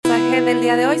pasaje del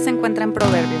día de hoy se encuentra en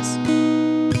Proverbios.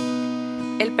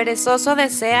 El perezoso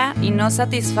desea y no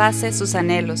satisface sus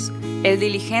anhelos. El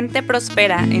diligente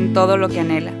prospera en todo lo que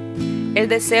anhela. El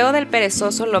deseo del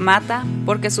perezoso lo mata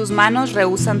porque sus manos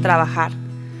rehúsan trabajar.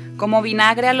 Como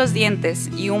vinagre a los dientes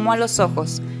y humo a los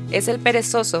ojos, es el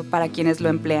perezoso para quienes lo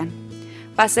emplean.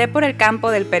 Pasé por el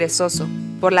campo del perezoso,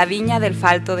 por la viña del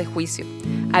falto de juicio.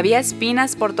 Había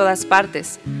espinas por todas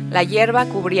partes, la hierba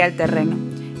cubría el terreno,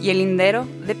 y el lindero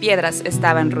de piedras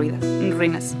estaba en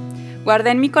ruinas. Guardé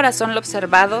en mi corazón lo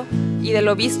observado, y de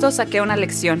lo visto saqué una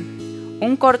lección.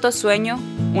 Un corto sueño,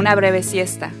 una breve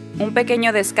siesta, un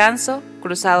pequeño descanso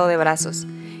cruzado de brazos.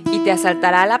 Y te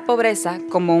asaltará la pobreza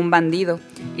como un bandido,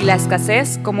 y la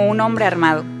escasez como un hombre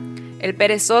armado. El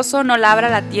perezoso no labra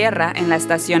la tierra en la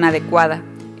estación adecuada.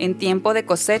 En tiempo de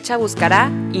cosecha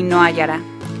buscará y no hallará.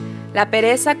 La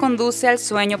pereza conduce al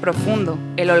sueño profundo,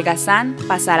 el holgazán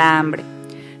pasará hambre.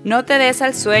 No te des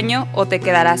al sueño o te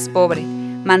quedarás pobre.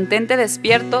 Mantente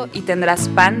despierto y tendrás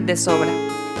pan de sobra.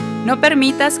 No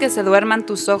permitas que se duerman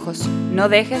tus ojos, no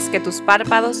dejes que tus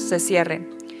párpados se cierren.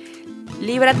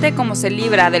 Líbrate como se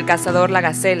libra del cazador la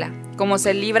gacela, como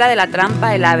se libra de la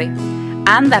trampa el ave.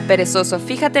 Anda, perezoso,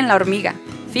 fíjate en la hormiga,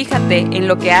 fíjate en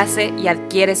lo que hace y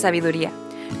adquiere sabiduría.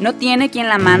 No tiene quien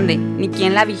la mande, ni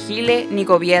quien la vigile ni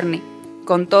gobierne.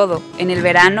 Con todo, en el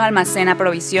verano almacena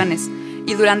provisiones,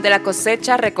 y durante la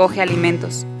cosecha recoge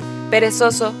alimentos.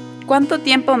 Perezoso, ¿cuánto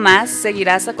tiempo más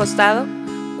seguirás acostado?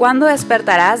 ¿Cuándo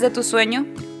despertarás de tu sueño?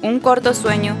 Un corto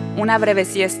sueño, una breve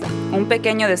siesta, un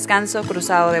pequeño descanso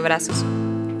cruzado de brazos.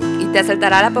 Y te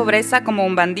asaltará la pobreza como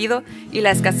un bandido y la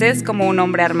escasez como un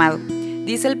hombre armado.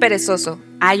 Dice el perezoso,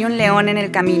 hay un león en el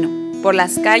camino. Por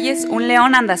las calles un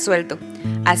león anda suelto.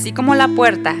 Así como la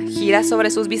puerta gira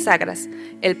sobre sus bisagras,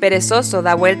 el perezoso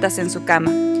da vueltas en su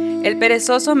cama. El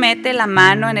perezoso mete la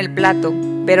mano en el plato,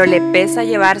 pero le pesa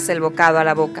llevarse el bocado a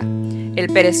la boca. El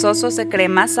perezoso se cree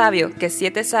más sabio que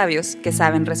 7 sabios que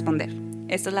saben responder.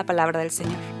 Esta es la palabra del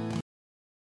Señor.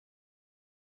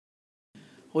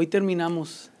 Hoy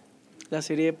terminamos la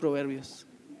serie de Proverbios.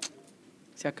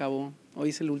 Se acabó. Hoy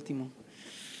es el último.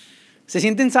 ¿Se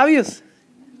sienten sabios?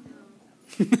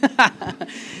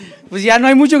 Pues ya no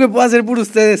hay mucho que pueda hacer por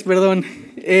ustedes, perdón.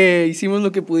 Hicimos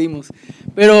lo que pudimos.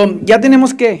 Pero ya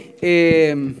tenemos creo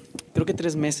que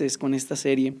 3 meses con esta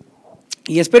serie.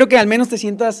 Y espero que al menos te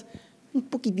sientas un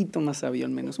poquitito más sabio,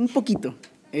 al menos, un poquito.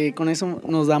 Con eso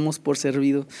nos damos por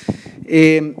servido.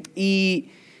 Y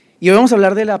hoy vamos a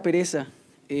hablar de la pereza.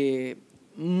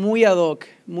 Muy ad hoc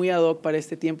para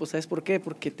este tiempo. ¿Sabes por qué?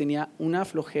 Porque tenía una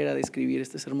flojera de escribir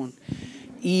este sermón.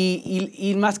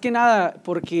 Y más que nada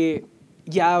porque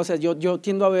ya, o sea, yo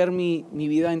tiendo a ver mi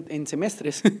vida en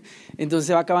semestres. Entonces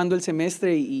se va acabando el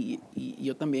semestre y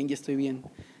yo también ya estoy bien.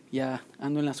 Ya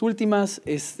ando en las últimas.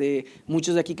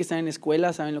 Muchos de aquí que están en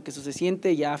escuela saben lo que eso se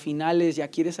siente. Ya a finales, ya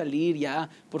quieres salir, ya,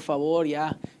 por favor,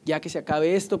 ya que se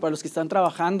acabe esto. Para los que están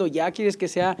trabajando, ya quieres que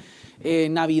sea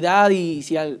Navidad, y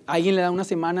si a alguien le da una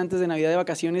semana antes de Navidad de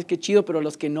vacaciones, qué chido, pero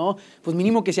los que no, pues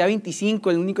mínimo que sea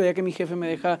 25, el único día que mi jefe me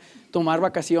deja tomar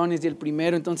vacaciones, y el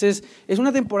primero. Entonces es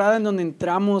una temporada en donde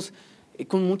entramos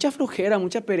con mucha flojera,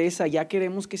 mucha pereza, ya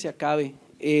queremos que se acabe.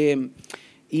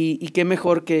 Y qué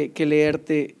mejor que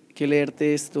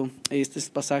leerte estos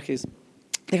pasajes.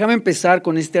 Déjame empezar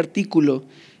con este artículo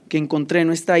que encontré,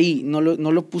 no está ahí, no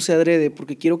lo puse adrede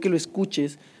porque quiero que lo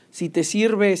escuches. Si te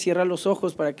sirve, cierra los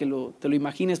ojos para que te lo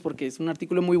imagines, porque es un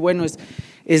artículo muy bueno.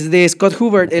 Es de Scott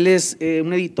Hubbard. Él es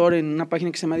un editor en una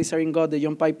página que se llama Desiring God, de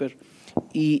John Piper,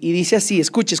 y dice así,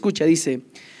 escucha, dice: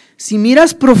 si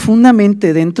miras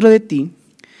profundamente dentro de ti,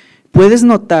 puedes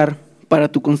notar, para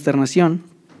tu consternación,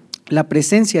 la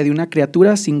presencia de una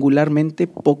criatura singularmente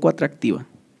poco atractiva.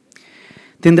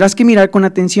 Tendrás que mirar con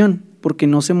atención porque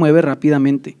no se mueve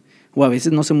rápidamente, o a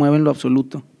veces no se mueve en lo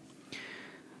absoluto.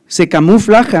 Se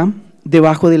camuflaja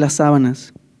debajo de las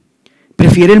sábanas.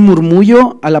 Prefiere el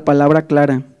murmullo a la palabra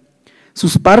clara.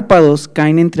 Sus párpados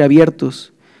caen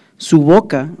entreabiertos. Su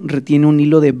boca retiene un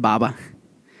hilo de baba.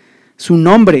 Su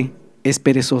nombre es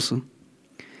perezoso.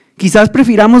 Quizás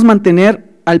prefiramos mantener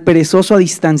al perezoso a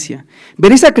distancia,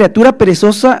 ver esa criatura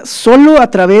perezosa solo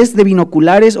a través de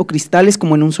binoculares o cristales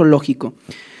como en un zoológico,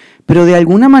 pero de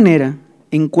alguna manera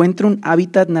encuentra un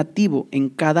hábitat nativo en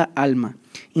cada alma,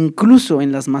 incluso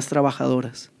en las más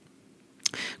trabajadoras.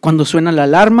 Cuando suena la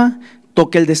alarma,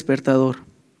 toca el despertador.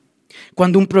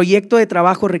 Cuando un proyecto de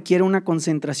trabajo requiere una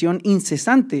concentración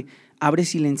incesante, abre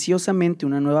silenciosamente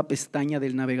una nueva pestaña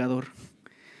del navegador.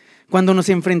 Cuando nos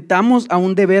enfrentamos a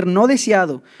un deber no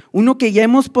deseado, uno que ya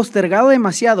hemos postergado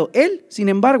demasiado, él, sin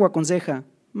embargo, aconseja: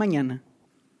 mañana.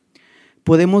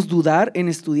 Podemos dudar en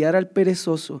estudiar al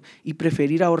perezoso y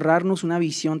preferir ahorrarnos una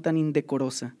visión tan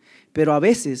indecorosa, pero a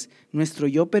veces nuestro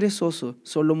yo perezoso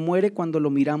solo muere cuando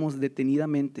lo miramos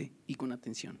detenidamente y con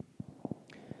atención.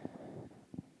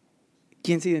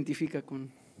 ¿Quién se identifica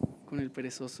con el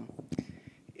perezoso?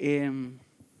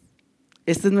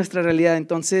 Esta es nuestra realidad.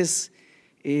 Entonces,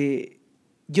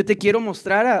 yo te quiero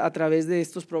mostrar a través de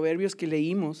estos proverbios que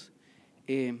leímos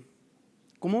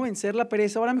cómo vencer la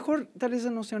pereza. Ahora mejor, tal vez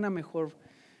no sea una mejor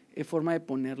forma de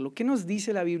ponerlo. ¿Qué nos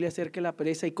dice la Biblia acerca de la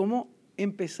pereza y cómo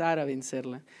empezar a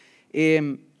vencerla?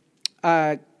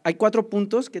 Hay 4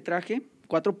 puntos que traje,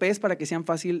 4 P's para que sean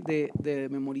fácil de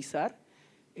memorizar.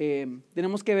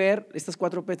 Tenemos que ver estas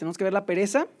 4 P's, tenemos que ver la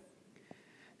pereza,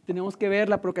 tenemos que ver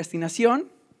la procrastinación,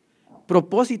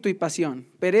 propósito y pasión.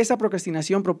 Pereza,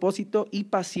 procrastinación, propósito y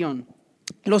pasión.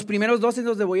 Los primeros 2 es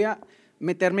donde voy a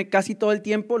meterme casi todo el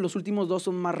tiempo, los últimos 2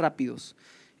 son más rápidos.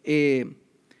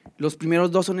 Los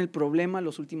primeros 2 son el problema,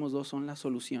 los últimos 2 son la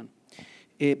solución.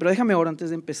 Pero déjame ahora antes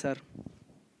de empezar.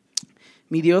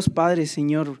 Mi Dios Padre,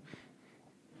 Señor,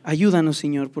 ayúdanos,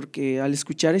 Señor, porque al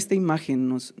escuchar esta imagen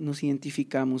nos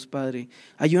identificamos, Padre.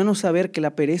 Ayúdanos a ver que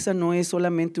la pereza no es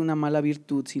solamente una mala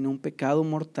virtud, sino un pecado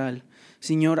mortal.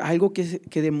 Señor, algo que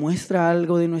demuestra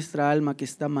algo de nuestra alma que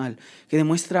está mal, que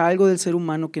demuestra algo del ser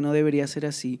humano que no debería ser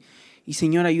así. Y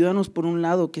Señor, ayúdanos por un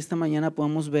lado que esta mañana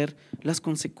podamos ver las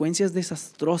consecuencias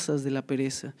desastrosas de la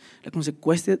pereza, las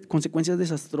consecuencias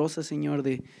desastrosas, Señor,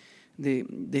 de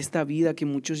esta vida que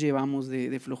muchos llevamos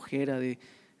de flojera, de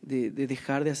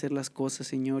dejar de hacer las cosas,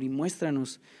 Señor, y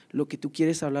muéstranos lo que tú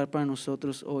quieres hablar para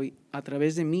nosotros hoy a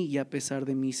través de mí y a pesar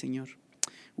de mí, Señor.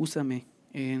 Úsame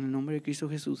en el nombre de Cristo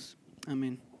Jesús.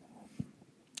 Amén.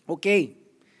 Ok,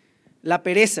 la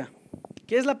pereza.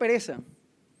 ¿Qué es la pereza?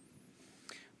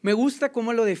 Me gusta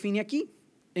cómo lo define aquí.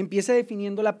 Empieza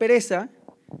definiendo la pereza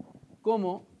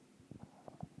como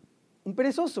un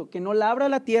perezoso que no labra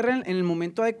la tierra en el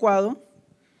momento adecuado,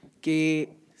 que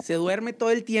se duerme todo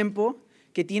el tiempo,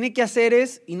 que tiene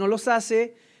quehaceres y no los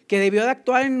hace, que debió de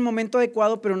actuar en el momento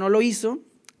adecuado pero no lo hizo.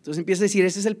 Entonces empieza a decir,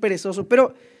 ese es el perezoso.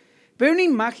 Pero hay una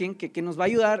imagen que nos va a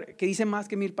ayudar, que dice más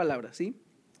que 1000 palabras, ¿sí?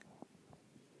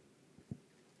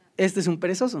 Este es un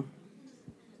perezoso.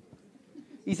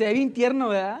 Y se ve bien tierno,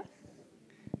 ¿verdad?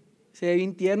 Se ve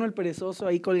bien tierno el perezoso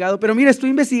ahí colgado. Pero mira, estoy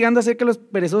investigando acerca de los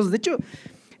perezosos. De hecho,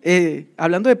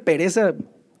 hablando de pereza,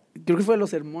 creo que fue de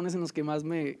los sermones en los que más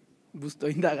me gustó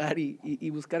indagar y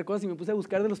buscar cosas. Y me puse a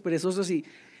buscar de los perezosos y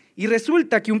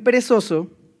resulta que un perezoso,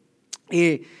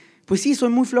 pues sí,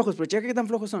 son muy flojos, pero checa qué tan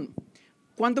flojos son.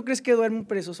 ¿Cuánto crees que duerme un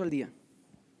perezoso al día?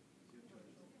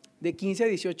 De 15 a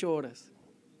 18 horas.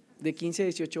 De 15 a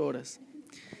 18 horas.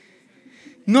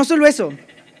 No solo eso,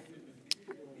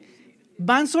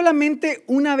 van solamente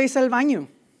una vez al baño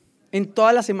en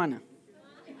toda la semana.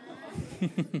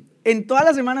 En toda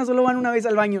la semana solo van una vez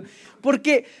al baño,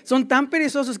 porque son tan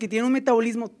perezosos que tienen un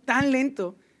metabolismo tan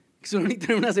lento que solo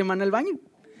necesitan una semana al baño.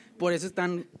 Por eso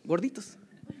están gorditos,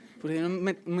 porque tienen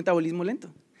un metabolismo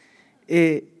lento.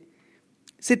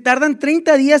 Se tardan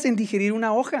 30 días en digerir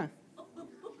una hoja.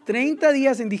 30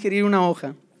 días en digerir una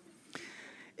hoja.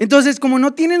 Entonces, como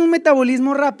no tienen un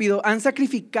metabolismo rápido, han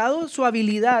sacrificado su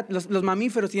habilidad. Los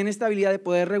mamíferos tienen esta habilidad de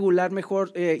poder regular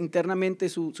mejor internamente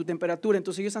su temperatura.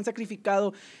 Entonces, ellos han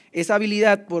sacrificado esa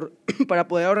habilidad para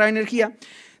poder ahorrar energía,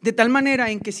 de tal manera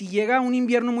en que si llega un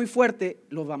invierno muy fuerte,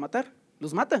 los va a matar,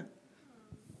 los mata.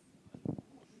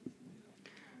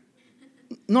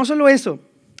 No solo eso,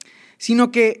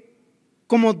 sino que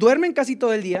como duermen casi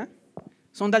todo el día,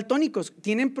 son daltónicos,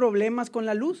 tienen problemas con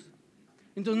la luz.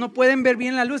 Entonces no pueden ver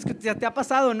bien la luz, que ya te ha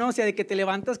pasado, ¿no? O sea, de que te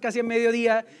levantas casi a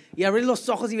mediodía y abres los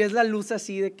ojos y ves la luz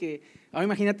así de que, ahora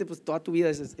imagínate, pues toda tu vida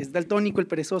es daltónico, el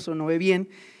perezoso, no ve bien.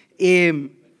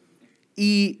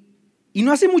 Y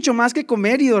no hace mucho más que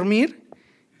comer y dormir.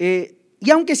 Y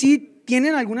aunque sí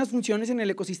tienen algunas funciones en el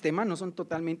ecosistema, no son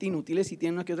totalmente inútiles y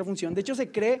tienen una que otra función. De hecho, se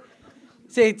cree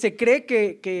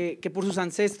que por sus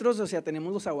ancestros, o sea,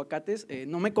 tenemos los aguacates,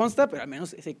 no me consta, pero al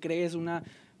menos se cree, es una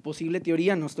posible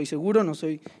teoría, no estoy seguro, no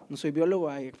soy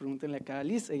biólogo, pregúntenle acá a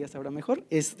Liz, ella sabrá mejor.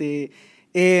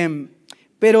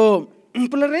 Pero pues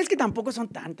la realidad es que tampoco son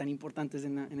tan importantes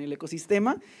en el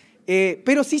ecosistema,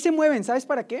 pero sí se mueven, ¿sabes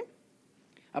para qué?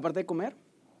 Aparte de comer.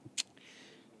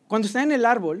 Cuando están en el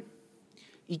árbol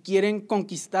y quieren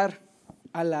conquistar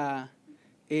a la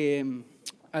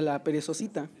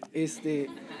perezosita,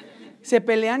 se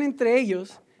pelean entre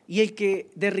ellos y el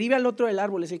que derribe al otro del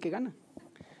árbol es el que gana.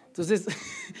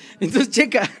 Entonces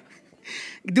checa,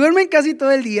 duermen casi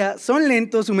todo el día, son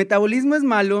lentos, su metabolismo es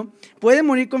malo, pueden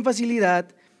morir con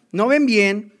facilidad, no ven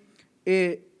bien,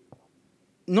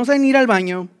 no saben ir al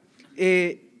baño,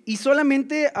 y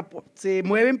solamente se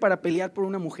mueven para pelear por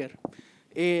una mujer.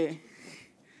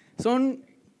 Son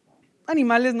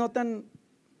animales no tan,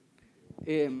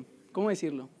 ¿cómo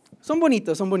decirlo? Son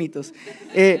bonitos, son bonitos.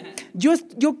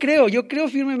 Yo creo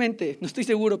firmemente, no estoy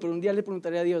seguro, pero un día le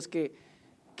preguntaré a Dios que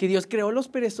Dios creó los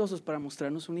perezosos para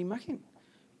mostrarnos una imagen.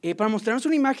 Para mostrarnos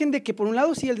una imagen de que por un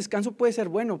lado sí, el descanso puede ser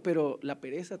bueno, pero la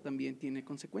pereza también tiene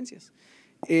consecuencias.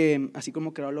 Así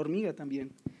como creó la hormiga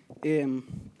también.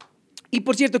 Y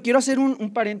por cierto, quiero hacer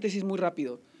un paréntesis muy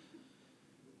rápido.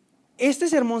 Este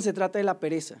sermón se trata de la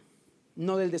pereza,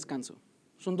 no del descanso.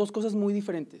 Son dos cosas muy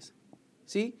diferentes,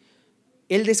 ¿sí?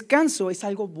 El descanso es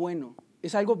algo bueno,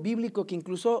 es algo bíblico que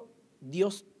incluso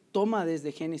Dios toma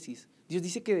desde Génesis. Dios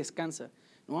dice que descansa.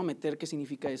 No voy a meter qué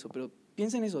significa eso, pero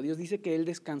piensa en eso. Dios dice que Él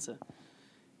descansa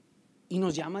y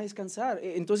nos llama a descansar.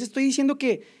 Entonces estoy diciendo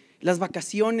que las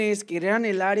vacaciones, querer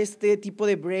anhelar este tipo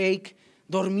de break,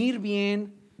 dormir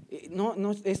bien,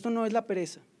 esto no es la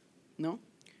pereza, ¿no?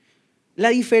 La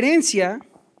diferencia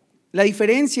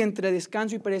entre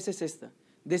descanso y pereza es esta.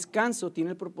 Descanso tiene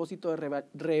el propósito de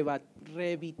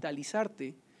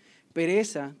revitalizarte,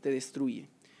 pereza te destruye.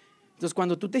 Entonces,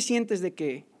 cuando tú te sientes de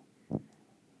que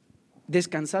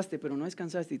descansaste, pero no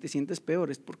descansaste y te sientes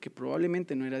peor, es porque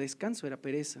probablemente no era descanso, era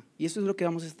pereza. Y eso es lo que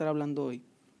vamos a estar hablando hoy,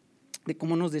 de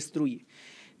cómo nos destruye.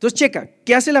 Entonces, checa,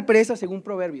 ¿qué hace la pereza según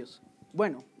Proverbios?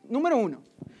 Bueno, número 1,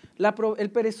 el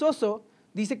perezoso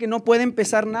dice que no puede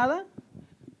empezar nada,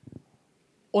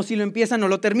 o si lo empieza no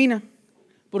lo termina.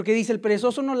 Porque dice, el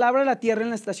perezoso no labra la tierra en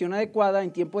la estación adecuada,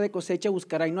 en tiempo de cosecha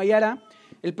buscará y no hallará.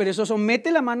 El perezoso mete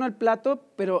la mano al plato,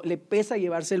 pero le pesa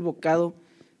llevarse el bocado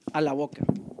a la boca.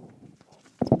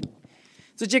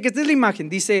 Entonces, cheque, esta es la imagen.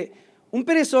 Dice, un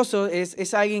perezoso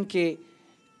es alguien que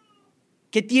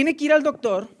tiene que ir al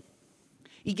doctor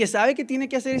y que sabe que tiene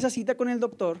que hacer esa cita con el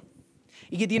doctor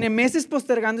y que tiene meses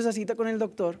postergando esa cita con el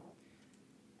doctor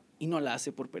y no la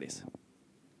hace por pereza.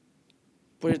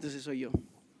 Por entonces soy yo.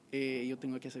 Yo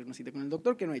tengo que hacer una cita con el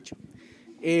doctor que no he hecho.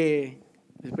 El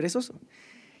perezoso.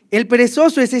 El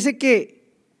perezoso es ese que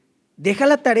deja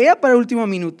la tarea para el último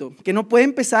minuto, que no puede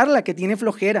empezarla, que tiene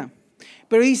flojera.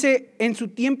 Pero dice, en su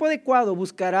tiempo adecuado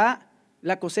buscará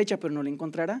la cosecha, pero no la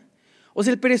encontrará. O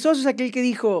sea, el perezoso es aquel que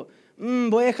dijo,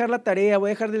 voy a dejar la tarea, voy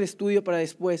a dejar del estudio para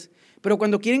después. Pero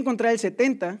cuando quiere encontrar el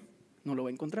 70, no lo va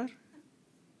a encontrar.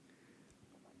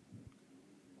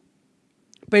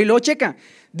 Pero luego checa,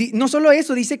 no solo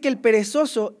eso, dice que el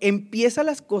perezoso empieza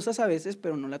las cosas a veces,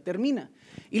 pero no la termina.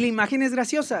 Y la imagen es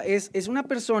graciosa, es una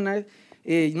persona,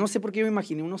 no sé por qué me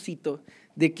imaginé un osito,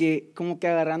 de que como que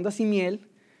agarrando así miel,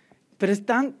 pero es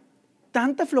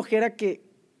tanta flojera que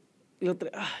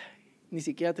ni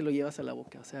siquiera te lo llevas a la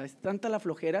boca. O sea, es tanta la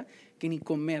flojera que ni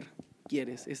comer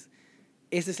quieres.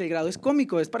 Ese es el grado, es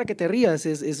cómico, es para que te rías,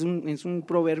 es un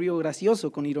proverbio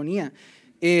gracioso, con ironía.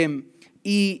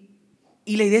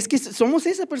 Y la idea es que somos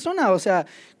esa persona, o sea,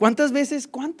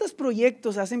 ¿cuántos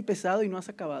proyectos has empezado y no has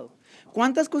acabado?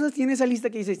 ¿Cuántas cosas tienes esa lista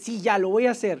que dices, sí, ya, lo voy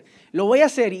a hacer,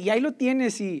 y ahí lo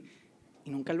tienes y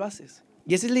nunca lo haces?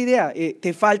 Y esa es la idea,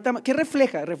 te falta, ¿qué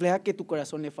refleja? Refleja que a tu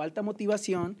corazón le falta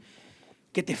motivación,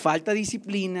 que te falta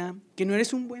disciplina, que no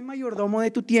eres un buen mayordomo de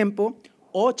tu tiempo,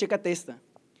 o chécate esta,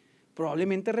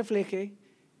 probablemente refleje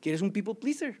que eres un people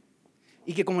pleaser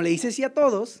y que como le dices sí a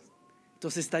todos,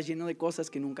 entonces estás lleno de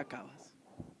cosas que nunca acabas.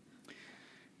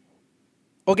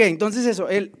 Ok, entonces eso,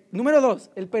 el número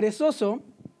 2, el perezoso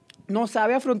no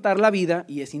sabe afrontar la vida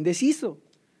y es indeciso.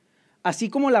 Así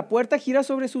como la puerta gira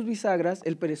sobre sus bisagras,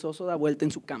 el perezoso da vuelta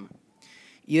en su cama.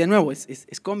 Y de nuevo, es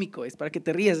cómico, es para que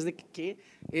te rías,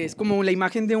 es como la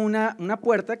imagen de una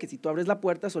puerta, que si tú abres la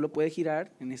puerta solo puede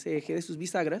girar en ese eje de sus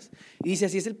bisagras, y dice,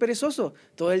 así es el perezoso,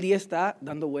 todo el día está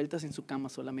dando vueltas en su cama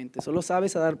solamente, solo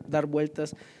sabes dar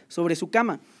vueltas sobre su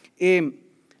cama.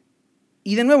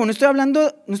 Y de nuevo, no estoy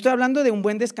hablando de un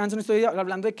buen descanso, no estoy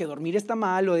hablando de que dormir está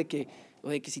mal, o de que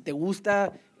si te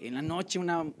gusta en la noche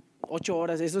 8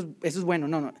 horas, eso es bueno,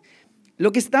 no.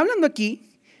 Lo que está hablando aquí,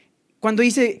 cuando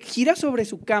dice gira sobre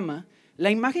su cama,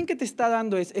 la imagen que te está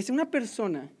dando es una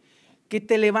persona que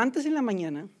te levantas en la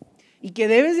mañana y que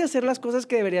debes de hacer las cosas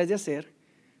que deberías de hacer,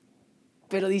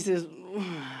 pero dices,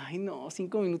 ay no,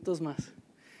 5 minutos más.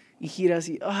 Y giras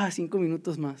y, 5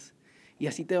 minutos más. Y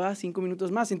así te vas 5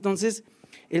 minutos más. Entonces,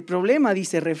 el problema,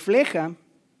 dice, refleja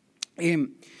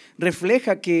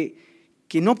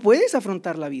que no puedes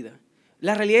afrontar la vida.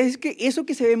 La realidad es que eso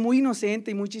que se ve muy inocente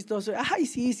y muy chistoso, ay,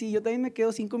 sí, yo también me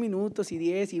quedo 5 minutos y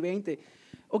 10 y 20.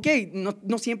 Ok,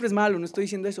 no siempre es malo, no estoy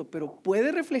diciendo eso, pero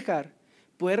puede reflejar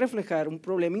un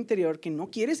problema interior que no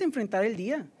quieres enfrentar el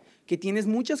día, que tienes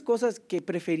muchas cosas que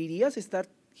preferirías estar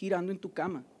girando en tu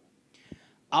cama.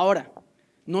 Ahora,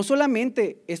 no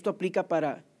solamente esto aplica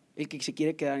para el que se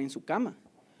quiere quedar en su cama,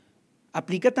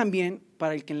 aplica también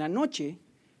para el que en la noche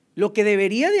lo que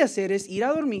debería de hacer es ir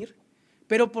a dormir,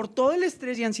 pero por todo el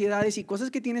estrés y ansiedades y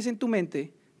cosas que tienes en tu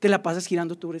mente, te la pasas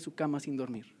girando sobre su cama sin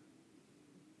dormir.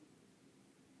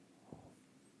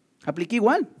 Aplica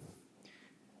igual.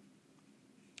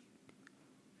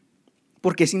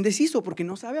 Porque es indeciso, porque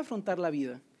no sabe afrontar la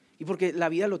vida y porque la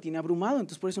vida lo tiene abrumado,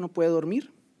 entonces por eso no puede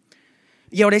dormir.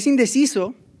 Y ahora es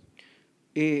indeciso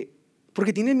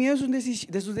porque tiene miedo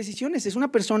de sus decisiones, es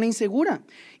una persona insegura.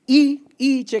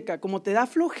 Y checa, como te da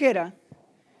flojera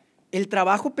el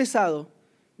trabajo pesado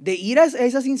de ir a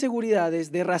esas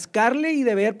inseguridades, de rascarle y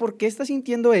de ver por qué estás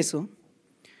sintiendo eso,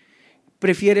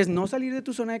 prefieres no salir de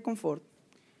tu zona de confort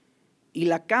y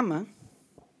la cama,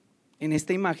 en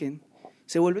esta imagen,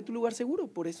 se vuelve tu lugar seguro.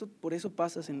 Por eso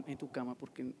pasas en tu cama,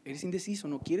 porque eres indeciso,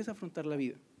 no quieres afrontar la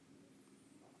vida.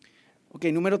 Ok,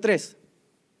 número 3.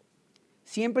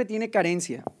 Siempre tiene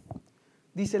carencia.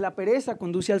 Dice, la pereza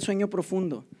conduce al sueño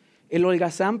profundo. El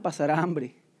holgazán pasará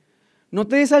hambre. No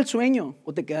te des al sueño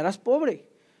o te quedarás pobre.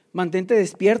 Mantente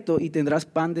despierto y tendrás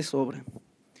pan de sobra.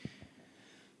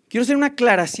 Quiero hacer una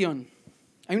aclaración.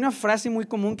 Hay una frase muy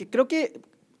común que creo que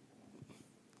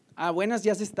a buenas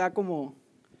ya se está como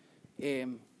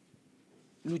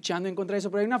luchando en contra de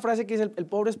eso, pero hay una frase que dice, el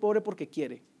pobre es pobre porque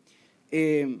quiere.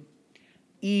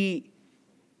 Y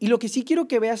lo que sí quiero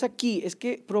que veas aquí es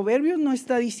que Proverbios no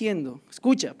está diciendo,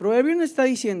 escucha, Proverbios no está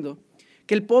diciendo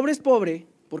que el pobre es pobre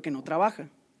porque no trabaja,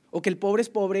 o que el pobre es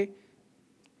pobre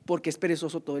porque es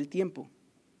perezoso todo el tiempo.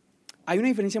 Hay una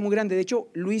diferencia muy grande. De hecho,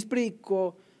 Luis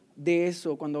predicó de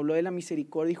eso cuando habló de la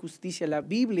misericordia y justicia. La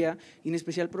Biblia, y en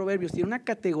especial Proverbios, tiene una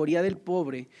categoría del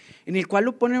pobre, en el cual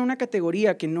lo pone en una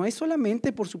categoría que no es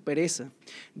solamente por su pereza.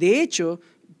 De hecho,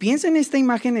 piensa en esta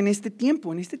imagen en este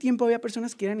tiempo. En este tiempo había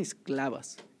personas que eran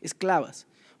esclavas.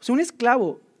 O sea, un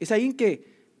esclavo es alguien que,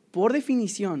 por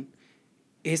definición,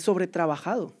 es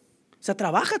sobretrabajado. O sea,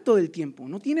 trabaja todo el tiempo,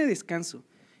 no tiene descanso.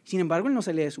 Sin embargo, él no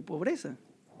salía de su pobreza.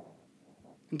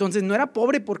 Entonces, no era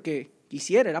pobre porque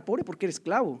quisiera, era pobre porque era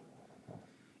esclavo.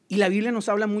 Y la Biblia nos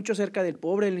habla mucho acerca del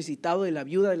pobre, del necesitado, de la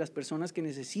viuda, de las personas que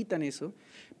necesitan eso.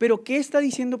 Pero, ¿qué está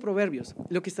diciendo Proverbios?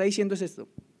 Lo que está diciendo es esto.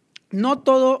 No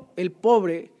todo el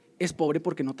pobre es pobre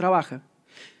porque no trabaja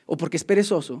o porque es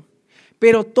perezoso,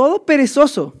 pero todo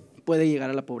perezoso puede llegar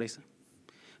a la pobreza.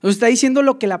 Entonces está diciendo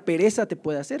lo que la pereza te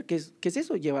puede hacer. ¿Qué es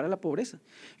eso? Llevar a la pobreza.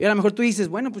 Y a lo mejor tú dices,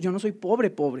 bueno, pues yo no soy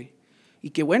pobre.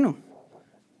 Y qué bueno.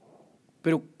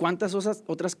 Pero ¿cuántas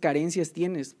otras carencias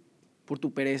tienes por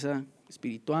tu pereza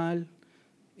espiritual,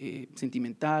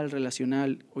 sentimental,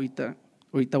 relacional?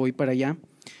 Ahorita voy para allá.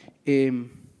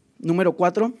 Número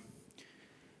 4,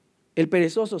 el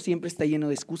perezoso siempre está lleno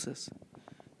de excusas.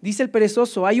 Dice el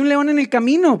perezoso, hay un león en el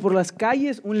camino, por las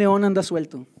calles un león anda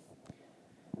suelto.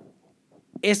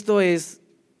 Esto es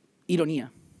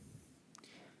ironía.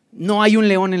 No hay un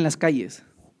león en las calles.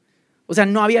 O sea,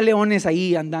 no había leones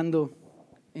ahí andando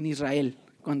en Israel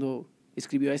cuando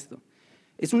escribió esto.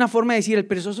 Es una forma de decir, el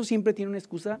perezoso siempre tiene una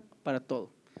excusa para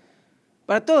todo.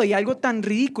 Para todo, y algo tan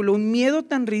ridículo, un miedo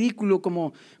tan ridículo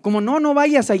como no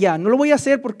vayas allá, no lo voy a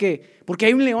hacer porque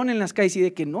hay un león en las calles. Y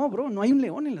de que no, bro, no hay un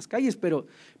león en las calles, pero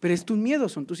es tus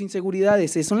miedos, son tus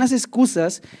inseguridades, son las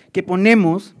excusas que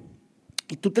ponemos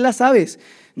y tú te las sabes.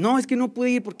 No, es que no pude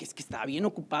ir porque es que estaba bien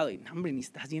ocupado. Y no, hombre, ni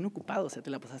estás bien ocupado, o sea, te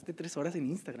la pasaste 3 horas en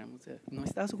Instagram, o sea, no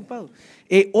estabas ocupado.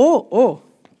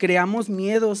 Creamos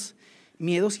miedos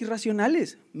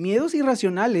irracionales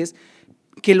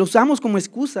que los usamos como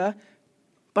excusa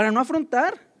para no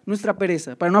afrontar nuestra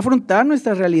pereza, para no afrontar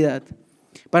nuestra realidad,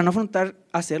 para no afrontar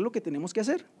hacer lo que tenemos que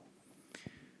hacer.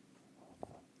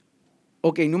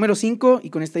 Ok, número 5, y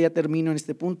con esta ya termino en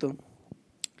este punto.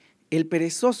 El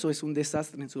perezoso es un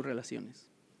desastre en sus relaciones.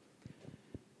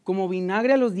 Como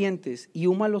vinagre a los dientes y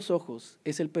humo a los ojos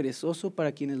es el perezoso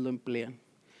para quienes lo emplean.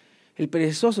 El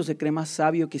perezoso se cree más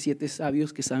sabio que 7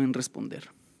 sabios que saben responder.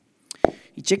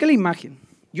 Y checa la imagen.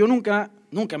 Yo nunca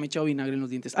me he echado vinagre en los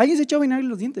dientes. ¿Alguien se ha echado vinagre en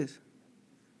los dientes?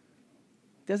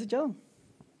 ¿Te has echado?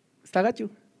 ¿Está gacho?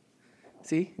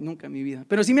 Sí, nunca en mi vida.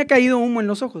 Pero sí me ha caído humo en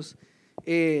los ojos.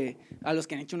 A los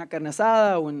que han hecho una carne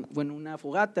asada o en una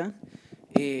fogata.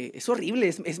 Es horrible,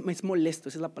 es molesto,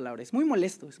 esa es la palabra. Es muy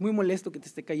molesto que te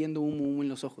esté cayendo humo en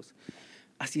los ojos.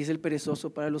 Así es el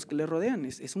perezoso para los que le rodean.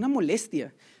 Es una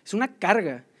molestia, es una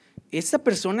carga. Esa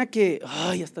persona que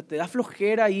hasta te da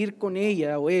flojera ir con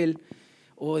ella o él,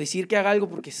 o decir que haga algo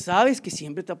porque sabes que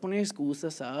siempre te va a poner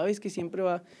excusas, sabes que siempre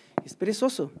es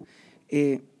perezoso.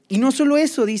 Y no solo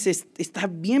eso, dice, está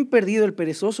bien perdido el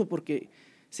perezoso porque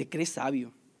se cree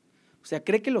sabio. O sea,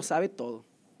 cree que lo sabe todo.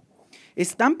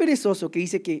 Es tan perezoso que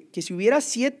dice que si hubiera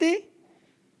 7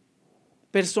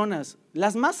 personas,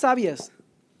 las más sabias,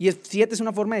 y 7 es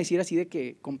una forma de decir así de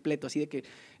que completo, así de que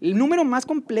el número más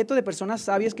completo de personas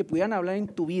sabias que pudieran hablar en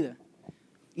tu vida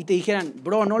y te dijeran,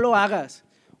 bro, no lo hagas,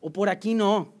 o por aquí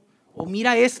no, o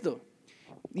mira esto.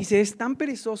 Dice, es tan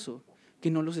perezoso que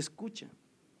no los escucha.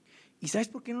 ¿Y sabes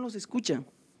por qué no los escucha?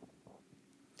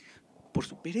 Por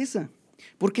su pereza.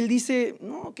 Porque él dice,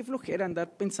 no, qué flojera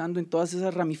andar pensando en todas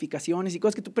esas ramificaciones y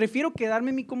cosas que prefiero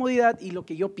quedarme en mi comodidad y lo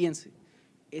que yo piense.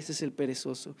 Ese es el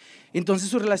perezoso. Entonces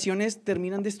sus relaciones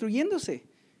terminan destruyéndose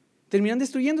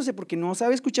porque no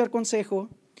sabe escuchar consejo,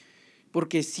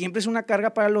 porque siempre es una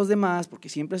carga para los demás, porque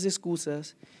siempre hace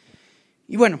excusas.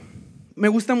 Y bueno, me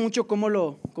gusta mucho cómo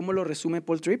lo resume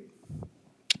Paul Tripp.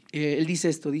 Él dice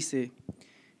esto, dice,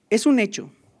 es un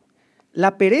hecho,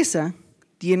 la pereza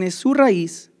tiene su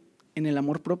raíz en el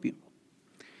amor propio.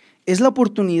 Es la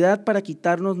oportunidad para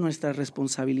quitarnos nuestra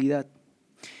responsabilidad.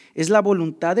 Es la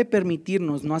voluntad de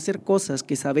permitirnos no hacer cosas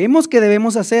que sabemos que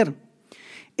debemos hacer.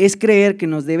 Es creer que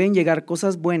nos deben llegar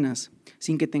cosas buenas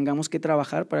sin que tengamos que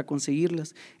trabajar para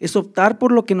conseguirlas. Es optar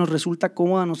por lo que nos resulta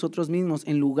cómodo a nosotros mismos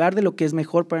en lugar de lo que es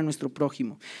mejor para nuestro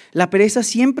prójimo. La pereza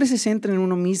siempre se centra en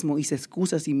uno mismo y se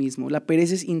excusa a sí mismo. La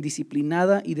pereza es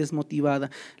indisciplinada y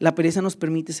desmotivada. La pereza nos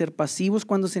permite ser pasivos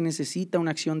cuando se necesita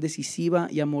una acción decisiva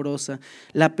y amorosa.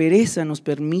 La pereza nos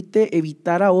permite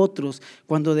evitar a otros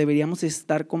cuando deberíamos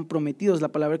estar comprometidos.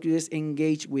 La palabra que es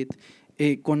engage with,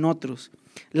 con otros.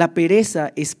 La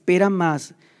pereza espera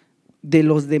más de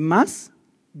los demás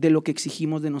de lo que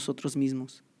exigimos de nosotros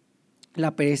mismos.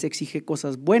 La pereza exige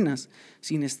cosas buenas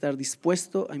sin estar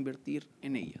dispuesto a invertir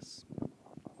en ellas.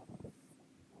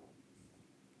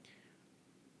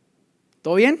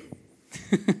 ¿Todo bien?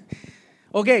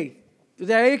 Ok,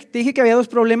 te dije que había 2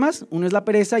 problemas, uno es la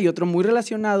pereza y otro muy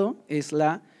relacionado es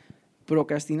la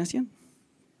procrastinación.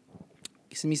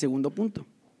 Ese es mi segundo punto.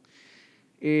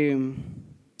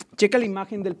 Checa la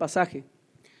imagen del pasaje.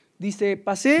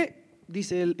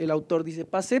 Dice el autor, dice,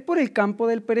 pasé por el campo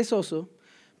del perezoso,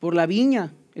 por la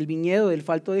viña, el viñedo del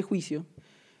falto de juicio,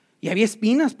 y había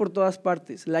espinas por todas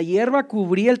partes. La hierba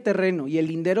cubría el terreno y el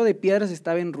lindero de piedras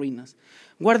estaba en ruinas.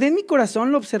 Guardé en mi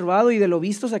corazón lo observado y de lo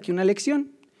visto saqué una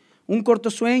lección. Un corto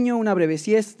sueño, una breve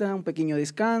siesta, un pequeño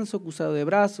descanso, cruzado de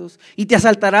brazos, y te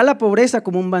asaltará la pobreza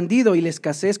como un bandido y la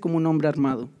escasez como un hombre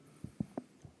armado.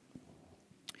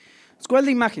 ¿Cuál es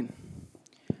la imagen?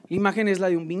 La imagen es la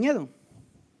de un viñedo.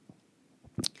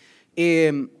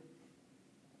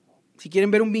 Si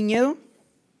quieren ver un viñedo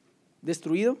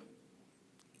destruido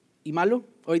y malo,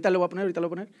 ahorita lo voy a poner,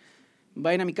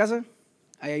 vayan a mi casa,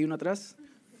 ahí hay uno atrás,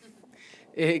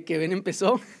 que ven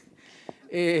empezó,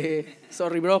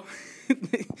 sorry bro,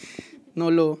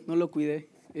 no lo cuidé,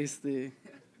 este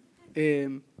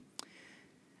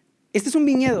es un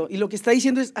viñedo y lo que está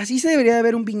diciendo es, así se debería de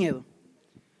ver un viñedo,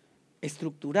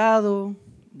 estructurado,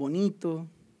 bonito,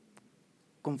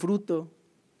 con fruto.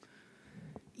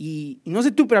 Y no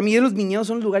sé tú, pero a mí los viñedos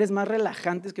son los lugares más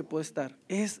relajantes que puedo estar.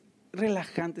 Es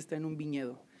relajante estar en un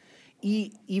viñedo.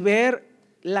 Y ver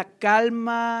la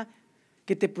calma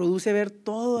que te produce ver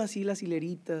todo así, las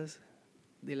hileritas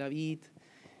de la vid,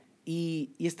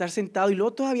 y estar sentado y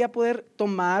luego todavía poder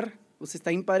tomar, o sea, está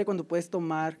bien padre cuando puedes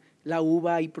tomar la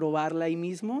uva y probarla ahí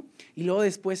mismo, y luego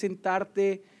después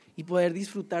sentarte y poder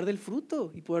disfrutar del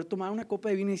fruto, y poder tomar una copa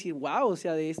de vino y decir, wow, o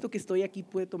sea, de esto que estoy aquí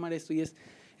puedo tomar esto, y es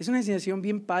una sensación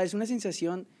bien padre, es una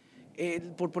sensación,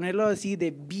 por ponerlo así, de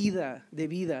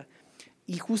vida.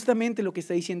 Y justamente lo que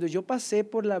está diciendo, yo pasé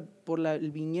por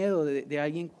el viñedo de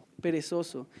alguien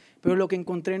perezoso, pero lo que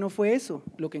encontré no fue eso,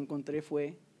 lo que encontré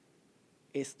fue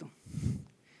esto.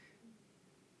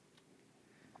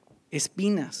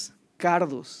 Espinas,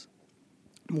 cardos,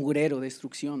 mugrero,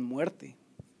 destrucción, muerte.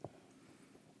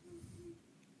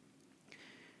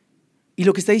 Y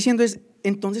lo que está diciendo es,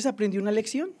 entonces aprendí una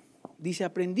lección. Dice,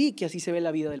 aprendí que así se ve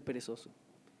la vida del perezoso,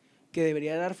 que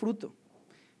debería dar fruto,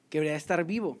 que debería estar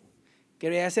vivo, que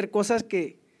debería hacer cosas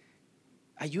que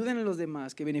ayuden a los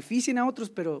demás, que beneficien a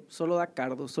otros, pero solo da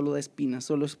cardos, solo da espinas,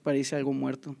 solo parece algo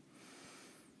muerto.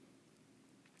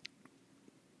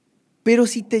 Pero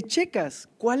si te checas,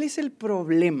 ¿cuál es el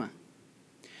problema?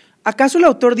 ¿Acaso el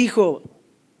autor dijo,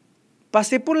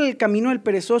 pasé por el camino del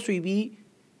perezoso y vi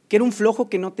que era un flojo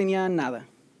que no tenía nada?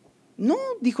 No,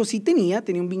 dijo, sí tenía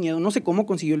un viñedo, no sé cómo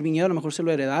consiguió el viñedo, a lo mejor se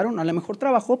lo heredaron, a lo mejor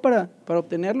trabajó para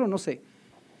obtenerlo, no sé,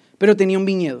 pero tenía un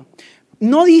viñedo.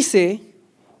 No dice,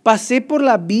 pasé por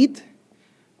la vid,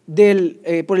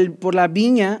 por la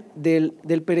viña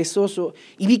del perezoso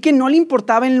y vi que no le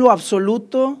importaba en lo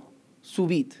absoluto su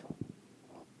vid.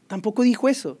 Tampoco dijo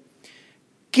eso.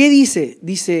 ¿Qué dice?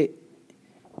 Dice,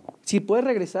 Si puedes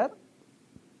regresar.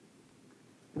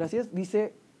 Gracias.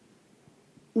 Dice,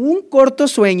 un corto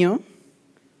sueño,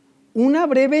 una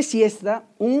breve siesta,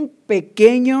 un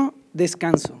pequeño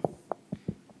descanso.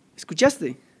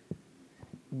 ¿Escuchaste?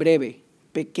 Breve,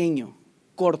 pequeño,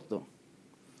 corto.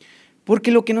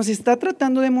 Porque lo que nos está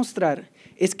tratando de mostrar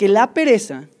es que la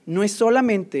pereza no es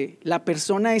solamente la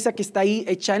persona esa que está ahí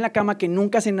echada en la cama que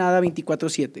nunca hace nada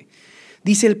 24/7.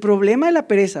 Dice, el problema de la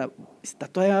pereza está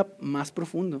todavía más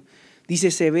profundo. Dice,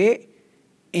 se ve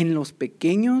en los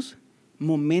pequeños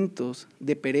momentos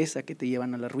de pereza que te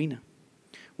llevan a la ruina.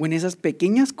 O en esas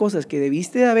pequeñas cosas que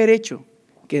debiste de haber hecho,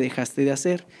 que dejaste de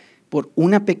hacer por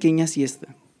una pequeña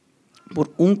siesta,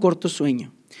 por un corto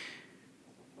sueño.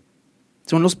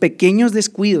 Son los pequeños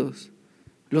descuidos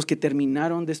los que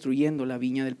terminaron destruyendo la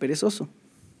viña del perezoso.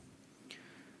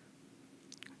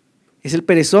 Es el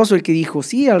perezoso el que dijo,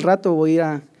 sí, al rato voy a ir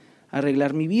a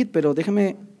arreglar mi vid, pero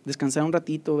déjame descansar un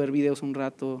ratito, ver videos un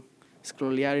rato,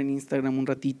 scrollear en Instagram un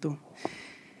ratito.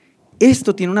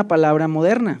 Esto tiene una palabra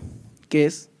moderna, que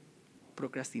es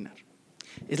procrastinar.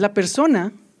 Es la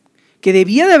persona que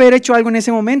debía de haber hecho algo en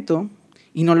ese momento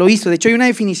y no lo hizo. De hecho, hay una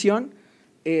definición,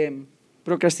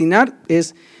 procrastinar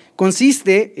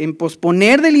consiste en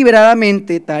posponer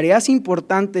deliberadamente tareas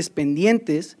importantes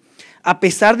pendientes a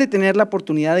pesar de tener la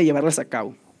oportunidad de llevarlas a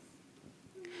cabo.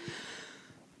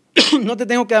 No te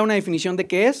tengo que dar una definición de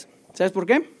qué es. ¿Sabes por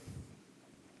qué?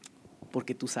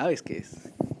 Porque tú sabes qué es.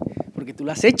 Porque tú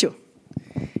lo has hecho.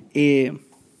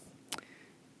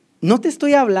 No te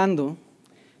estoy hablando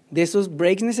de esos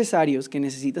breaks necesarios que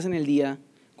necesitas en el día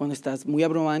cuando estás muy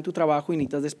abrumado en tu trabajo y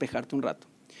necesitas despejarte un rato.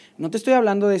 No te estoy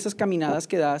hablando de esas caminadas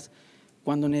que das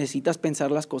cuando necesitas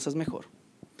pensar las cosas mejor.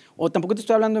 O tampoco te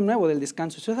estoy hablando de nuevo del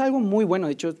descanso. Eso es algo muy bueno.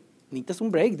 De hecho, necesitas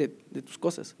un break de tus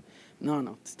cosas.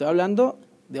 No, te estoy hablando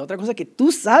de otra cosa que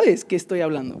tú sabes que estoy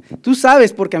hablando. Tú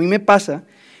sabes porque a mí me pasa,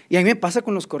 y a mí me pasa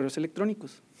con los correos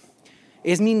electrónicos.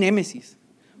 Es mi némesis.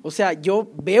 O sea,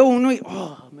 yo veo uno y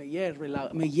me hierve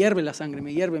la sangre,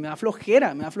 me da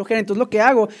flojera. Entonces lo que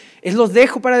hago es los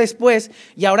dejo para después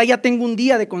y ahora ya tengo un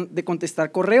día de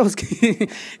contestar correos.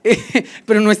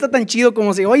 Pero no está tan chido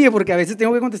como se oye, porque a veces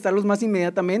tengo que contestarlos más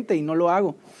inmediatamente y no lo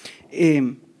hago.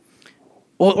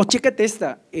 Chécate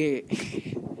esta.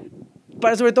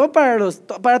 Sobre todo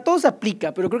para todos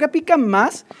aplica, pero creo que aplica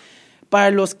más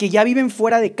para los que ya viven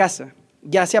fuera de casa,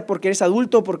 ya sea porque eres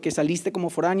adulto o porque saliste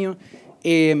como foráneo.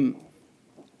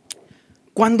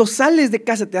 Cuando sales de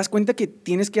casa te das cuenta que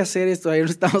tienes que hacer esto. Ayer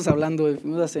lo estábamos hablando,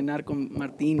 fuimos a cenar con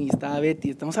Martín y estaba Betty,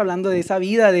 estamos hablando de esa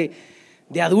vida de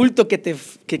adulto que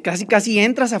casi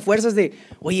entras a fuerzas de,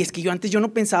 oye, es que yo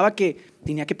no pensaba que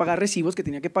tenía que pagar recibos, que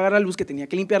tenía que pagar la luz, que tenía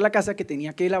que limpiar la casa, que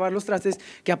tenía que lavar los trastes,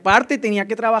 que aparte tenía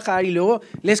que trabajar y luego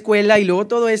la escuela y luego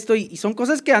todo esto y son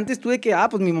cosas que antes tú de que,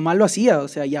 pues mi mamá lo hacía, o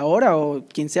sea, y ahora, o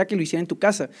quien sea que lo hiciera en tu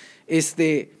casa,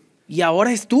 y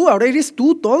ahora eres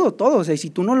tú todo, o sea, y si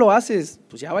tú no lo haces,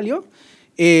 pues ya valió.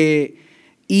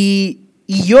 Y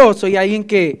yo soy alguien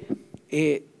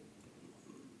que,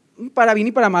 para bien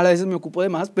y para mal, a veces me ocupo de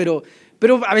más, pero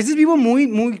a veces vivo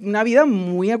una vida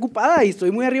muy ocupada y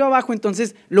estoy muy arriba abajo,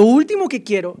 entonces lo último que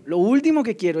quiero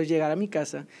es llegar a mi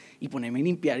casa y ponerme a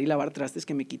limpiar y lavar trastes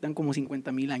que me quitan como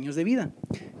 50,000 años de vida.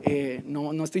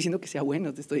 No estoy diciendo que sea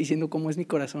bueno, te estoy diciendo cómo es mi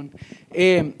corazón.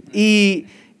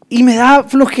 Y me da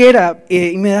flojera,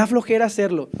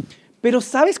 hacerlo. Pero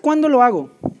 ¿sabes cuándo lo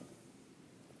hago?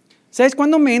 ¿Sabes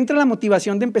cuándo me entra la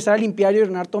motivación de empezar a limpiar y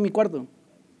ordenar todo mi cuarto?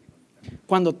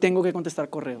 Cuando tengo que contestar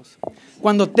correos,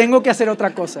 cuando tengo que hacer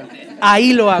otra cosa,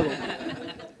 ahí lo hago.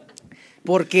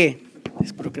 ¿Por qué?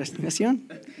 Es procrastinación.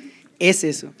 Es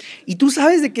eso. Y tú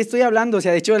sabes de qué estoy hablando. O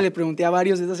sea, de hecho le pregunté a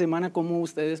varios esta semana cómo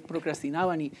ustedes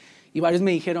procrastinaban y varios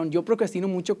me dijeron, yo procrastino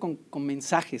mucho con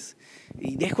mensajes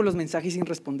y dejo los mensajes sin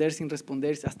responder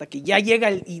hasta que ya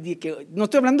llega no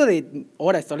estoy hablando de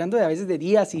horas, estoy hablando de a veces de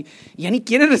días y ya ni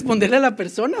quieres responderle a la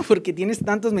persona porque tienes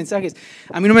tantos mensajes.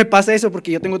 A mí no me pasa eso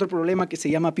porque yo tengo otro problema que se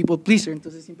llama people pleaser,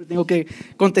 entonces siempre tengo que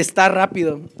contestar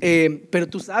rápido. Pero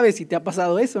tú sabes si te ha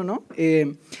pasado eso, ¿no?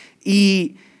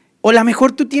 O a lo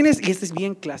mejor tú tienes, y esta es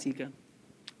bien clásica,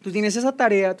 tú tienes esa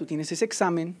tarea, tú tienes ese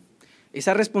examen,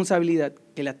 esa responsabilidad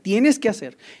que la tienes que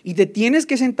hacer y te tienes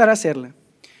que sentar a hacerla.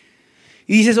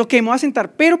 Y dices, ok, me voy a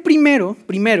sentar, pero primero,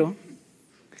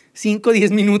 5 o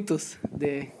 10 minutos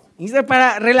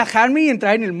para relajarme y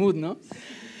entrar en el mood, ¿no?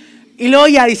 Y luego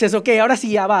ya dices, ok, ahora sí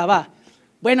ya va.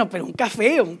 Bueno, pero un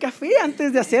café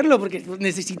antes de hacerlo, porque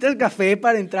necesitas café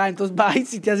para entrar. Entonces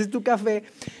vas y te haces tu café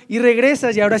y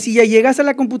regresas y ahora sí ya llegas a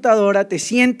la computadora, te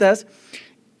sientas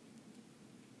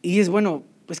y dices, bueno,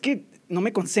 pues que no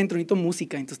me concentro, necesito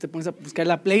música. Entonces te pones a buscar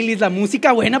la playlist, la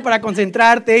música buena para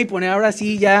concentrarte y poner ahora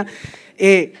sí ya.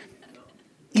 Y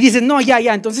dices, no,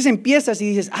 ya. Entonces empiezas y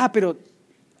dices, pero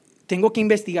tengo que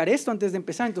investigar esto antes de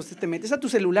empezar. Entonces te metes a tu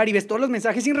celular y ves todos los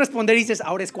mensajes sin responder y dices,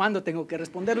 ahora es cuando tengo que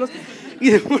responderlos. Y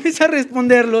te pones a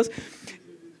responderlos.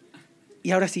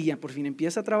 Y ahora sí, ya por fin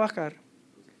empiezas a trabajar.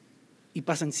 Y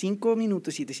pasan 5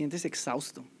 minutos y te sientes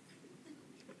exhausto.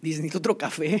 Dices, necesito otro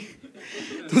café.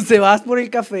 Entonces vas por el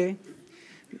café,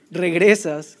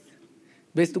 regresas,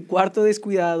 ves tu cuarto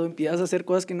descuidado, empiezas a hacer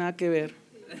cosas que nada que ver.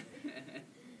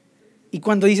 Y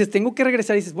cuando dices, tengo que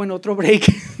regresar, dices, bueno, otro break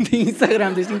de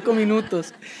Instagram de 5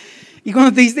 minutos. Y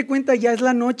cuando te diste cuenta, ya es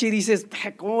la noche y dices,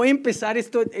 ¿cómo voy a empezar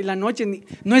esto en la noche?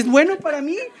 No es bueno para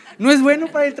mí, no es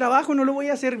bueno para el trabajo, no lo voy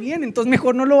a hacer bien, entonces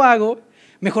mejor no lo hago,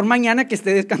 mejor mañana que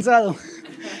esté descansado.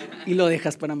 Y lo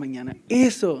dejas para mañana.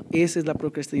 Esa es la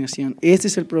procrastinación, ese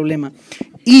es el problema.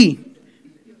 Y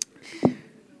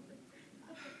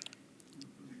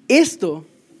esto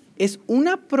es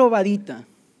una probadita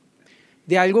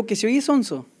de algo que se oye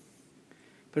sonso,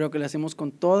 pero que lo hacemos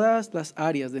con todas las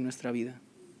áreas de nuestra vida.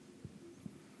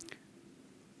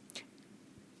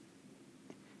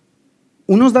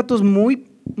 Unos datos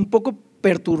un poco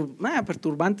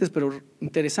perturbantes, pero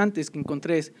interesantes que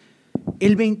encontré es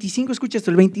el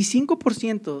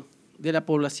 25% de la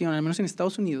población, al menos en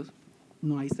Estados Unidos,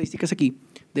 no hay estadísticas aquí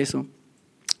de eso,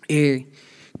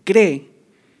 cree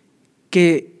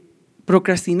que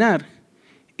procrastinar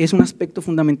es un aspecto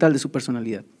fundamental de su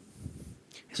personalidad.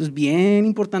 Eso es bien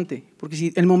importante, porque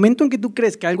si el momento en que tú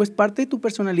crees que algo es parte de tu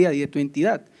personalidad y de tu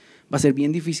identidad, va a ser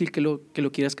bien difícil que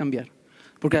lo quieras cambiar.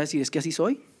 Porque vas a decir, es que así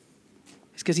soy.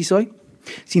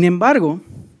 Sin embargo,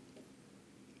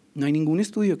 no hay ningún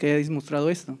estudio que haya demostrado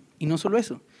esto. Y no solo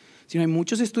eso, sino hay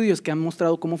muchos estudios que han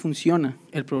mostrado cómo funciona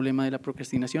el problema de la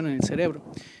procrastinación en el cerebro.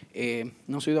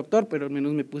 No soy doctor, pero al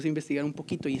menos me puse a investigar un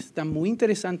poquito y está muy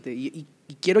interesante. Y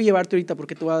quiero llevarte ahorita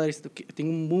porque te voy a dar esto.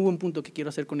 Tengo un muy buen punto que quiero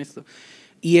hacer con esto.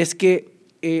 Y es que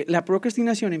la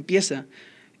procrastinación empieza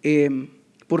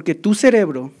porque tu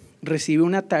cerebro recibe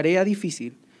una tarea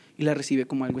difícil y la recibe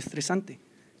como algo estresante.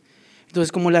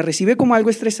 Entonces, como la recibe como algo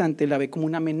estresante, la ve como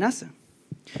una amenaza.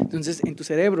 Entonces, en tu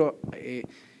cerebro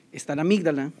está la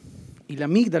amígdala, y la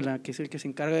amígdala, que es el que se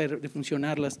encarga de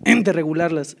funcionarlas, de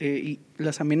regularlas y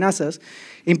las amenazas,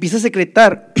 empieza a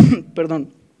secretar,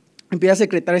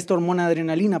 esta hormona de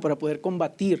adrenalina para poder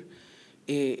combatir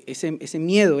ese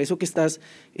miedo,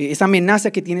 esa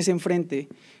amenaza que tienes enfrente.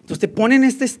 Entonces, te pone en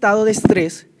este estado de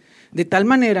estrés de tal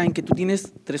manera en que tú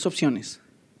tienes 3 opciones: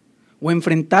 o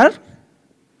enfrentar,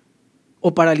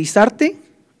 o paralizarte,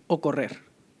 o correr.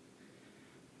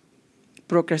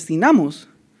 Procrastinamos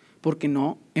porque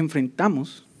no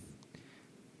enfrentamos.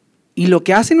 Y lo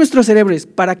que hace nuestro cerebro es,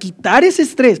 para quitar ese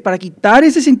estrés, para quitar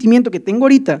ese sentimiento que tengo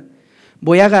ahorita,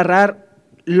 voy a agarrar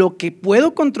lo que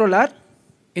puedo controlar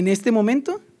en este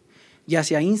momento, ya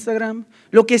sea Instagram,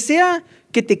 lo que sea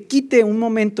que te quite un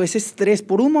momento ese estrés,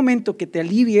 por un momento que te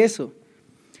alivie eso.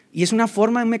 Y es una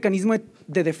forma, un mecanismo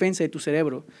de defensa de tu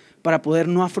cerebro para poder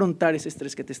no afrontar ese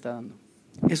estrés que te está dando.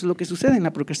 Eso es lo que sucede en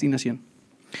la procrastinación.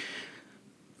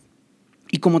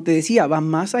 Y como te decía, va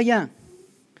más allá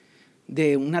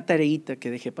de una tareita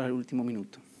que dejé para el último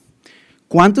minuto.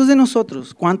 ¿Cuántos de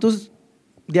nosotros, cuántos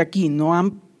de aquí no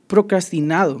han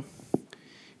procrastinado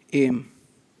en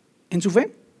su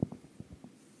fe?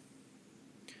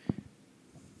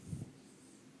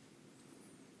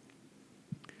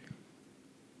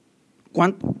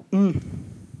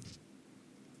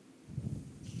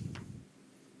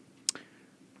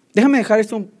 Déjame dejar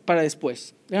esto para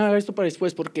después.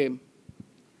 Porque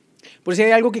por si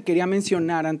hay algo que quería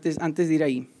mencionar antes de ir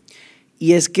ahí.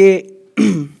 Y es que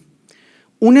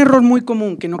un error muy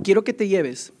común que no quiero que te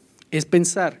lleves es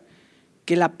pensar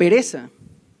que la pereza,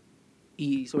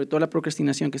 y sobre todo la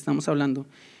procrastinación que estamos hablando,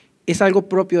 es algo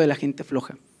propio de la gente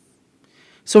floja.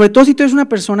 Sobre todo si tú eres una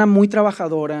persona muy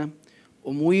trabajadora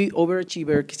o muy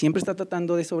overachiever, que siempre está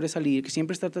tratando de sobresalir, que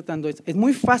siempre está tratando de... Es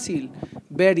muy fácil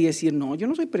ver y decir, no, yo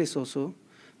no soy perezoso,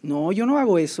 no, yo no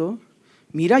hago eso,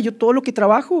 mira yo todo lo que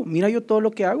trabajo, mira yo todo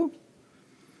lo que hago.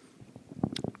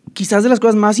 Quizás de las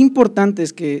cosas más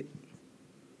importantes que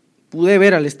pude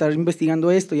ver al estar investigando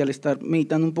esto y al estar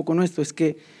meditando un poco en esto es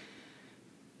que,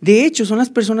 de hecho, son las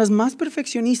personas más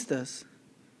perfeccionistas,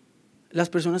 las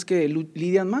personas que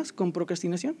lidian más con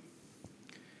procrastinación.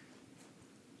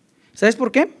 ¿Sabes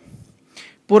por qué?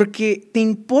 Porque te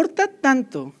importa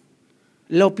tanto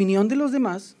la opinión de los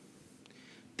demás,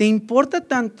 te importa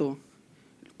tanto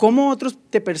cómo otros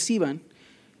te perciban,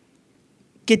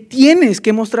 que tienes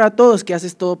que mostrar a todos que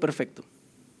haces todo perfecto.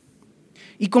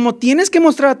 Y como tienes que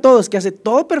mostrar a todos que hace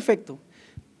todo perfecto,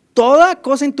 toda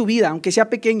cosa en tu vida, aunque sea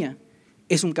pequeña,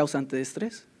 es un causante de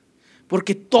estrés.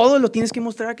 Porque todo lo tienes que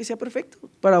mostrar a que sea perfecto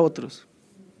para otros.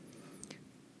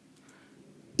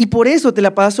 Y por eso te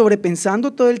la pasas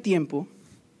sobrepensando todo el tiempo.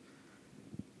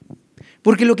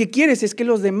 Porque lo que quieres es que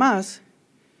los demás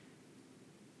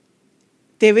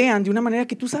te vean de una manera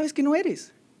que tú sabes que no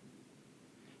eres.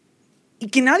 Y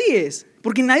que nadie es,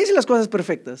 porque nadie hace las cosas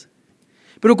perfectas.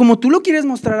 Pero como tú lo quieres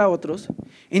mostrar a otros,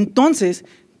 entonces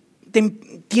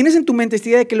tienes en tu mente esta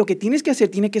idea de que lo que tienes que hacer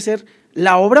tiene que ser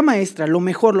la obra maestra, lo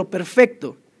mejor, lo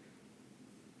perfecto.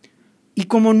 Y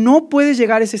como no puedes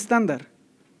llegar a ese estándar,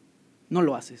 no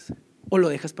lo haces o lo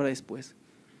dejas para después.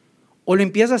 O lo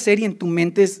empiezas a hacer y en tu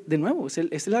mente es de nuevo,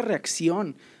 es la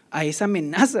reacción a esa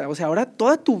amenaza. O sea, ahora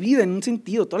toda tu vida en un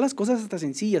sentido, todas las cosas hasta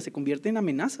sencillas se convierten en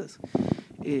amenazas.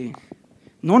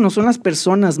 No son las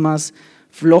personas más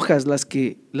flojas las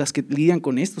que lidian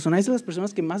con esto, son a veces las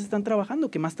personas que más están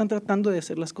trabajando, que más están tratando de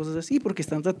hacer las cosas así, porque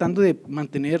están tratando de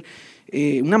mantener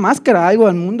una máscara, algo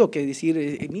al mundo, que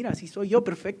decir, mira, así soy yo,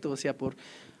 perfecto, o sea, por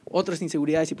otras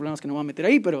inseguridades y problemas que no voy a meter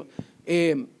ahí, pero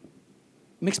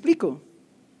 ¿me explico?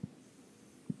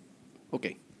 Ok.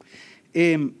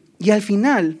 Y al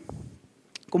final,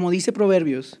 como dice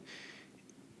Proverbios,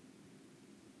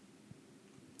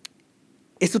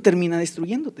 esto termina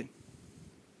destruyéndote.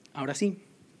 Ahora sí,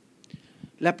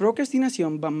 la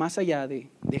procrastinación va más allá de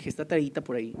esta tarita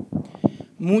por ahí.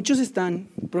 Muchos están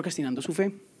procrastinando su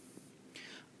fe.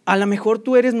 A lo mejor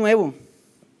tú eres nuevo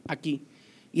aquí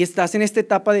y estás en esta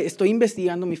etapa de estoy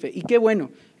investigando mi fe. Y qué bueno,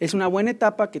 es una buena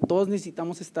etapa que todos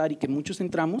necesitamos estar y que muchos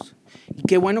entramos. Y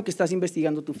qué bueno que estás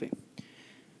investigando tu fe.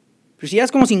 Pero si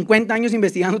llevas como 50 años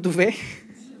investigando tu fe,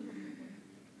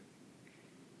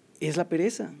 es la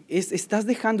pereza. Estás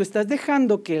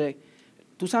dejando que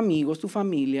tus amigos, tu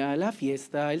familia, la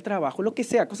fiesta, el trabajo, lo que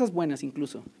sea, cosas buenas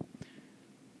incluso,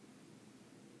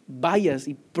 vayas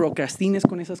y procrastines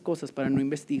con esas cosas para no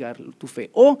investigar tu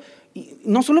fe. Y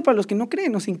no solo para los que no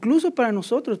creen, incluso para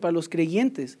nosotros, para los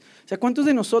creyentes. O sea, ¿cuántos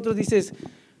de nosotros dices,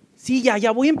 sí, ya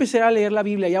voy a empezar a leer la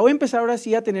Biblia, ya voy a empezar ahora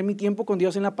sí a tener mi tiempo con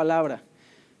Dios en la palabra?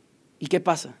 ¿Y qué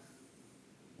pasa?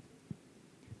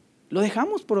 Lo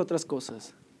dejamos por otras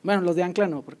cosas. Bueno, los de Ancla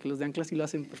no, porque los de Ancla sí lo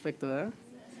hacen perfecto, ¿verdad?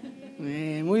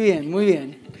 Muy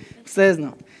bien. Ustedes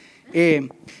no.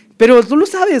 Pero tú lo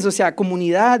sabes, o sea,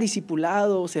 comunidad,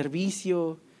 discipulado,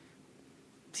 servicio.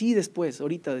 Sí, después,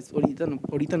 ahorita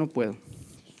no puedo.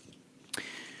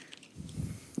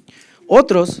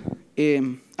 Otros,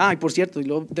 y por cierto, y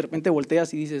luego de repente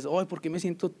volteas y dices, ¿por qué me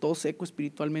siento todo seco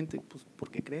espiritualmente? Pues,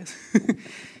 ¿por qué crees?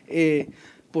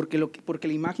 Porque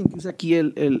la imagen que usa aquí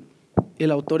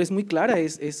el autor es muy clara,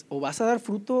 es o vas a dar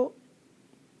fruto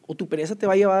o tu pereza te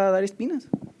va a llevar a dar espinas.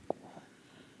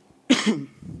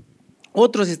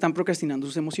 Otros están procrastinando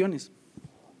sus emociones.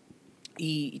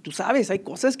 Y tú sabes, hay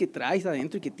cosas que traes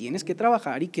adentro y que tienes que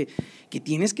trabajar y que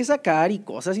tienes que sacar y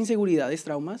cosas, inseguridades,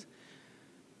 traumas,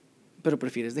 pero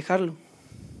prefieres dejarlo.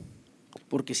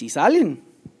 Porque si salen,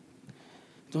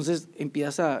 entonces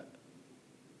empiezas a,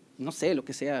 no sé, lo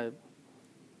que sea,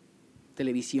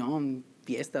 televisión,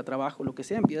 fiesta, trabajo, lo que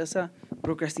sea, empiezas a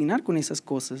procrastinar con esas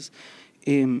cosas.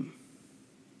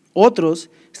 Otros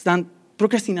están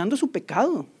procrastinando su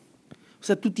pecado. O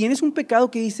sea, tú tienes un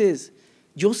pecado que dices,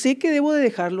 yo sé que debo de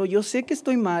dejarlo, yo sé que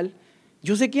estoy mal,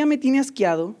 yo sé que ya me tiene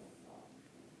asqueado,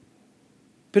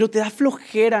 pero te da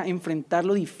flojera enfrentar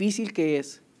lo difícil que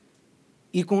es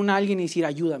ir con alguien y decir,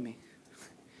 ayúdame.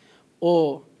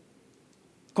 O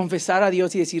confesar a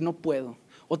Dios y decir, no puedo.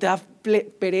 O te da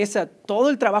pereza todo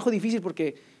el trabajo difícil,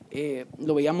 porque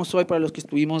lo veíamos hoy para los que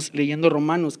estuvimos leyendo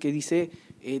Romanos, que dice,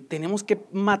 tenemos que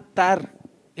matar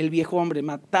el viejo hombre,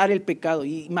 matar el pecado.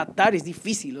 Y matar es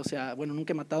difícil, o sea, bueno,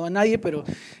 nunca he matado a nadie, pero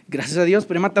gracias a Dios,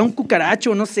 pero he matado a un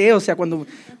cucaracho, no sé, o sea, cuando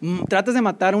tratas de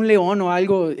matar a un león o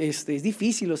algo, es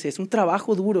difícil, o sea, es un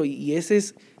trabajo duro y esa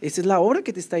es la obra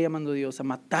que te está llamando Dios, a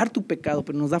matar tu pecado,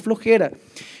 pero nos da flojera.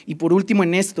 Y por último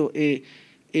en esto,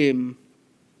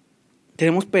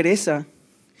 tenemos pereza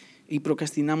y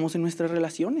procrastinamos en nuestras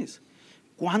relaciones.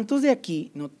 ¿Cuántos de aquí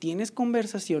no tienes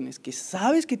conversaciones que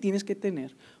sabes que tienes que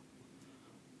tener?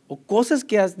 O cosas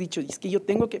que has dicho, es que yo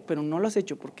tengo que, pero no lo has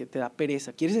hecho porque te da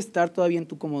pereza. Quieres estar todavía en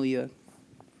tu comodidad.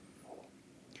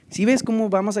 ¿Sí ves cómo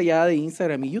va más allá de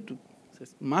Instagram y YouTube? O sea,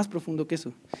 es más profundo que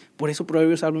eso. Por eso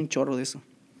Proverbios habla un chorro de eso.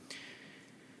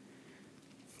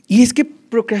 Y es que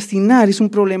procrastinar es un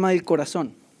problema del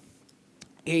corazón.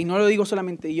 Y no lo digo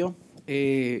solamente yo.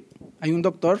 Hay un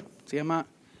doctor, se llama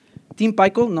Tim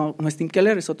Pickle, no es Tim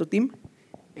Keller, es otro Tim.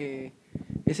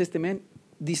 Es este men.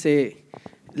 Dice,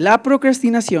 La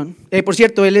procrastinación, por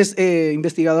cierto, él es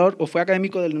investigador o fue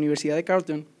académico de la Universidad de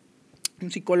Carleton,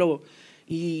 un psicólogo,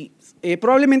 y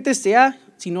probablemente sea,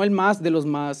 si no el más, de los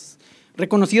más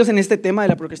reconocidos en este tema de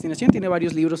la procrastinación, tiene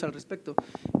varios libros al respecto.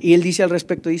 Y él dice al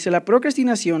respecto, dice, la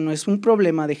procrastinación no es un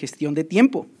problema de gestión de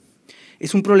tiempo,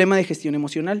 es un problema de gestión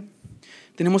emocional.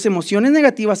 Tenemos emociones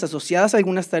negativas asociadas a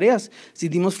algunas tareas,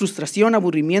 sentimos frustración,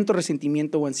 aburrimiento,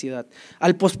 resentimiento o ansiedad.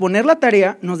 Al posponer la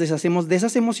tarea, nos deshacemos de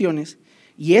esas emociones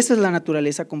y esa es la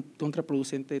naturaleza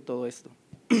contraproducente de todo esto.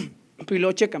 Y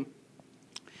luego checan.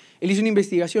 Él hizo una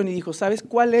investigación y dijo, ¿sabes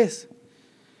cuál es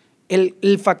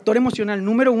el factor emocional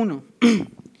número 1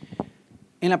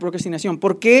 en la procrastinación?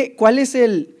 ¿Por qué? ¿Cuál es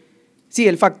el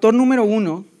factor número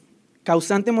 1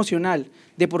 causante emocional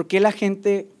de por qué la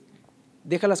gente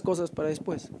deja las cosas para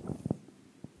después?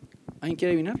 ¿Alguien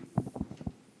quiere adivinar?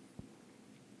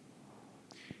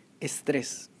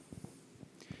 Estrés.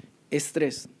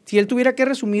 Estrés. Si él tuviera que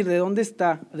resumir de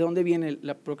dónde viene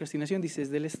la procrastinación, dice, es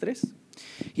del estrés.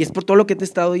 Y es por todo lo que te he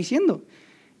estado diciendo.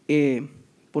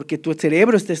 Porque tu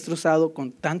cerebro está destrozado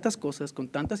con tantas cosas, con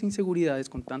tantas inseguridades,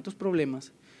 con tantos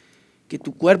problemas, que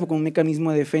tu cuerpo, como un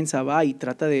mecanismo de defensa, va y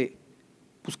trata de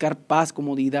buscar paz,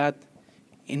 comodidad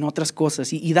en otras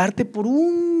cosas y darte por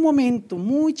un momento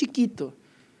muy chiquito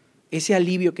ese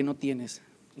alivio que no tienes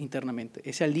internamente,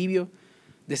 ese alivio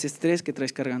de ese estrés que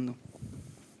traes cargando.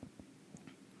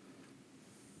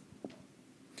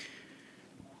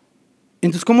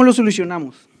 Entonces, ¿cómo lo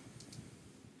solucionamos?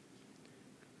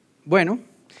 Bueno,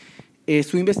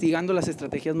 estuve investigando las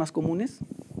estrategias más comunes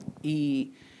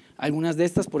y algunas de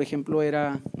estas, por ejemplo,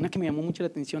 era una que me llamó mucho la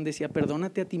atención, decía,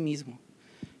 perdónate a ti mismo.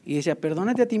 Y decía,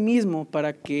 perdónate a ti mismo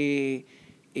para que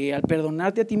al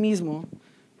perdonarte a ti mismo,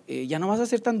 ya no vas a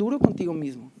ser tan duro contigo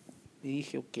mismo. Y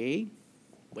dije, ok,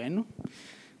 bueno,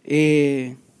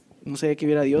 no sé qué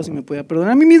viera Dios si me puede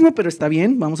perdonar a mí mismo, pero está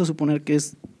bien, vamos a suponer que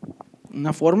es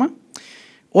una forma.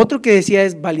 Otro que decía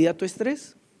es, valida tu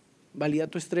estrés,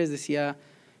 decía,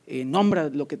 nombra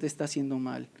lo que te está haciendo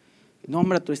mal,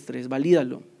 nombra tu estrés,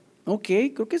 valídalo. Ok,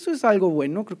 creo que eso es algo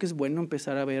bueno, creo que es bueno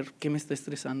empezar a ver qué me está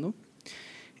estresando.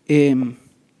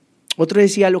 Otro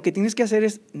decía, lo que tienes que hacer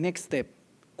es next step.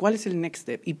 ¿Cuál es el next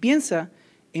step? Y piensa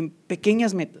en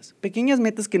pequeñas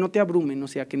metas que no te abrumen, o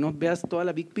sea, que no veas toda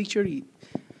la big picture. Y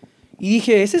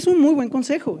dije, ese es un muy buen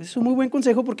consejo,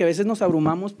 porque a veces nos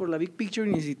abrumamos por la big picture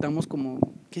y necesitamos como,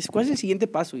 ¿cuál es el siguiente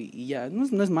paso? Y ya,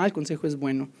 no es mal, el consejo es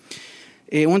bueno.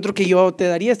 Otro que yo te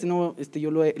daría, yo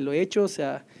lo he hecho, o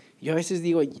sea, yo a veces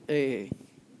digo,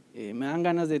 me dan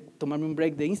ganas de tomarme un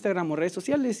break de Instagram o redes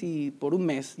sociales y por un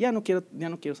mes ya no quiero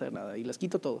saber nada y las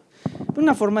quito todo. Es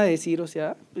una forma de decir, o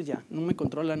sea, pues ya, no me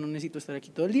controla, no necesito estar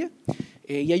aquí todo el día.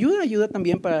 Y ayuda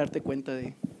también para darte cuenta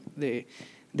de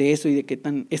eso y de qué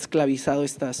tan esclavizado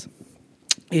estás.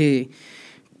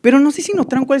 Pero no sé si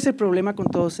notaron cuál es el problema con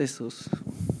todos esos.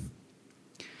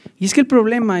 Y es que el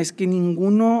problema es que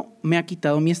ninguno me ha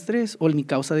quitado mi estrés o mi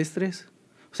causa de estrés.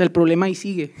 O sea, el problema ahí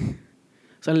sigue.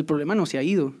 O sea, el problema no se ha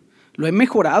ido. Lo he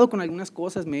mejorado con algunas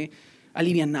cosas, me he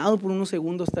alivianado por unos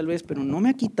segundos tal vez, pero no me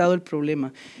ha quitado el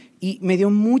problema. Y me dio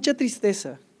mucha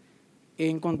tristeza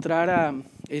encontrar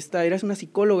era una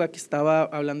psicóloga que estaba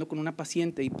hablando con una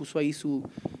paciente y puso ahí su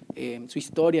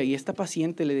historia, y esta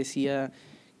paciente le decía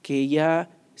que ella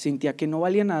sentía que no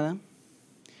valía nada,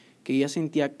 que ella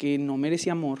sentía que no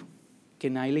merecía amor, que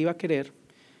nadie le iba a querer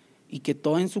y que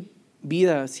todo en su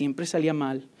vida siempre salía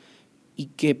mal y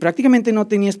que prácticamente no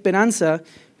tenía esperanza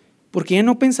porque ella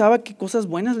no pensaba que cosas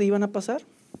buenas le iban a pasar.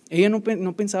 Ella no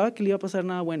pensaba que le iba a pasar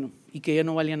nada bueno y que ella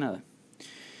no valía nada.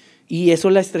 Y eso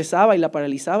la estresaba y la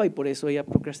paralizaba y por eso ella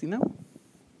procrastinaba.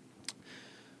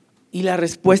 Y la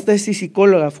respuesta de esa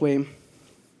psicóloga fue,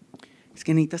 es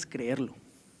que necesitas creerlo.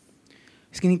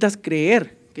 Es que necesitas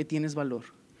creer que tienes valor.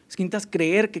 Es que necesitas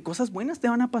creer que cosas buenas te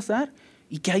van a pasar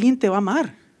y que alguien te va a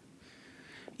amar.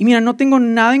 Y mira, no tengo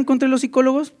nada en contra de los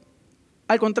psicólogos.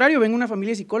 Al contrario, vengo de una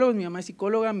familia de psicólogos, mi mamá es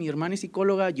psicóloga, mi hermana es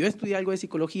psicóloga, yo estudié algo de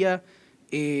psicología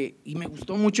y me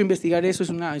gustó mucho investigar eso,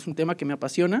 es un tema que me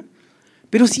apasiona.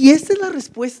 Pero si esta es la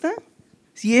respuesta,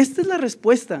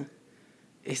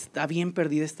 está bien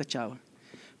perdida esta chava.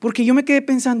 Porque yo me quedé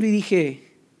pensando y dije,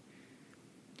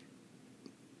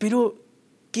 pero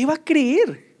 ¿qué va a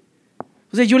creer?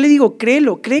 O sea, yo le digo,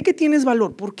 créelo, cree que tienes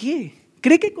valor. ¿Por qué?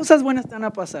 Cree que cosas buenas te van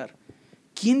a pasar.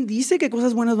 ¿Quién dice que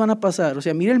cosas buenas van a pasar? O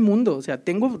sea, mira el mundo. O sea,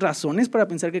 ¿tengo razones para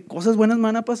pensar que cosas buenas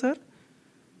van a pasar?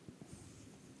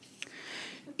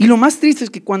 Y lo más triste es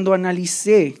que cuando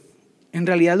analicé, en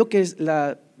realidad lo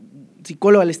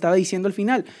psicóloga le estaba diciendo al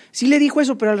final. Sí le dijo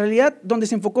eso, pero en realidad donde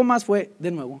se enfocó más fue,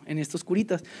 de nuevo, en estos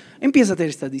curitas. Empieza a hacer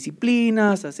estas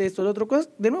disciplinas, hace esto, lo otro, cosas,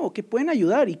 de nuevo, que pueden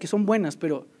ayudar y que son buenas,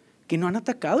 pero que no han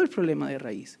atacado el problema de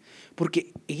raíz.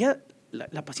 Porque ella,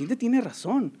 la paciente tiene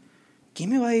razón. ¿Quién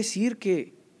me va a decir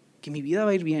que mi vida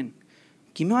va a ir bien?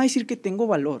 ¿Quién me va a decir que tengo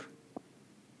valor?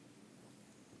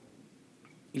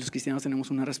 Y los cristianos tenemos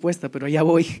una respuesta, pero allá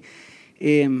voy.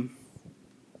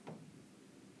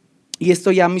 Y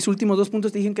esto ya, mis últimos 2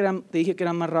 puntos te dije que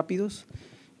eran más rápidos.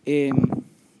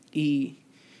 Y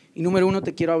número 1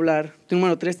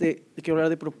 número 3 te quiero hablar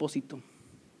de propósito.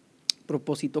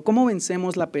 Propósito. ¿Cómo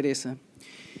vencemos la pereza?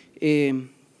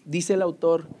 Dice el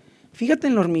autor, fíjate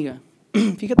en la hormiga.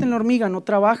 Fíjate en la hormiga, no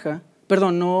trabaja,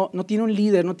 no tiene un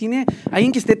líder, no tiene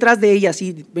alguien que esté detrás de ella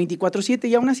así 24/7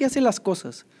 y aún así hace las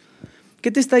cosas. ¿Qué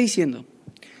te está diciendo?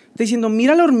 Está diciendo,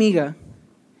 mira la hormiga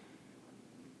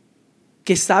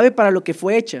que sabe para lo que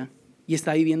fue hecha y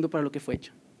está viviendo para lo que fue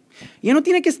hecha. Y ella no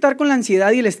tiene que estar con la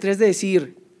ansiedad y el estrés de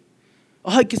decir,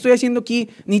 ay, ¿qué estoy haciendo aquí?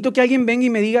 Necesito que alguien venga y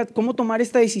me diga cómo tomar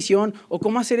esta decisión o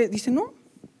cómo hacer. Dice, no,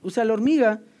 o sea, la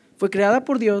hormiga fue creada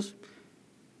por Dios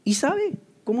y sabe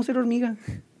cómo ser hormiga,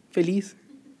 feliz.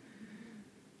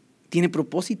 Tiene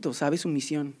propósito, sabe su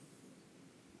misión.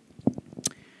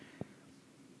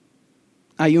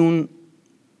 Hay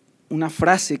una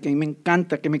frase que a mí me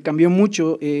encanta, que me cambió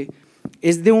mucho,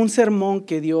 es de un sermón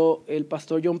que dio el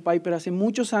pastor John Piper hace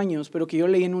muchos años, pero que yo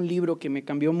leí en un libro que me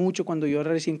cambió mucho cuando yo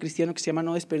era recién cristiano, que se llama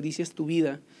No desperdicies tu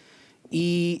vida.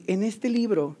 Y en este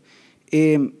libro,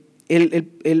 él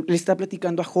está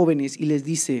platicando a jóvenes y les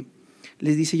dice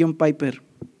John Piper,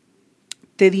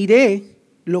 te diré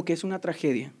lo que es una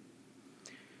tragedia.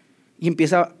 Y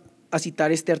empieza a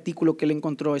citar este artículo que él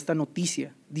encontró, esta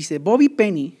noticia. Dice, Bob y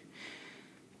Penny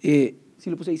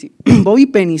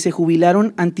se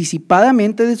jubilaron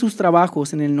anticipadamente de sus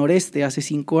trabajos en el noreste hace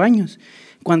 5 años,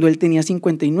 cuando él tenía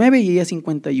 59 y ella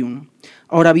 51.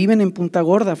 Ahora viven en Punta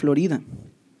Gorda, Florida,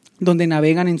 donde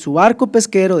navegan en su barco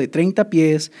pesquero de 30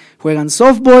 pies, juegan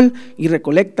softball y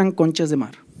recolectan conchas de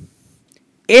mar.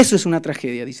 Eso es una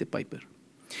tragedia, dice Piper.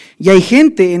 Y hay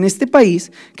gente en este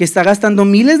país que está gastando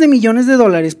miles de millones de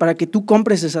dólares para que tú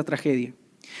compres esa tragedia.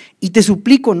 Y te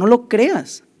suplico, no lo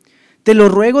creas. Te lo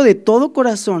ruego de todo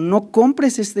corazón, no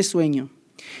compres este sueño.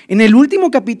 En el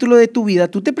último capítulo de tu vida,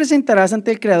 tú te presentarás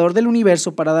ante el Creador del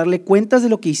universo para darle cuentas de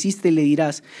lo que hiciste y le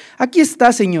dirás, aquí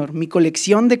está, Señor, mi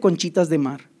colección de conchitas de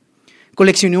mar.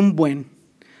 Coleccioné un buen.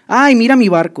 Ay, mira mi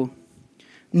barco.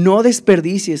 No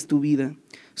desperdicies tu vida.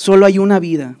 Solo hay una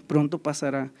vida, pronto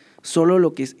pasará. Solo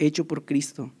lo que es hecho por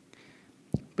Cristo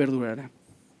perdurará.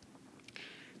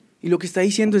 Y lo que está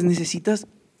diciendo es, necesitas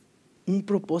un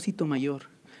propósito mayor.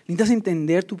 Necesitas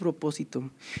entender tu propósito.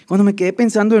 Cuando me quedé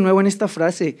pensando de nuevo en esta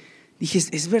frase, dije,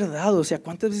 es verdad, o sea,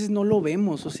 ¿cuántas veces no lo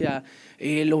vemos? O sea,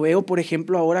 lo veo, por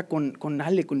ejemplo, ahora con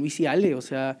Luis y Ale, o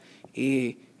sea,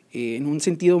 en un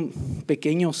sentido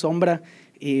pequeño, sombra,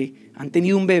 han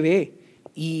tenido un bebé.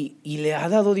 Y le ha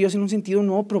dado Dios en un sentido un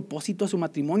nuevo propósito a su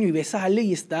matrimonio. Y ves a Ale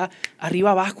y está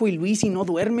arriba abajo y Luis y no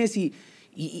duermes y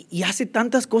hace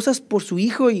tantas cosas por su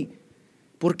hijo. Y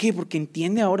 ¿por qué? Porque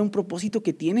entiende ahora un propósito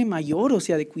que tiene mayor, o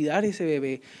sea, de cuidar ese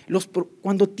bebé.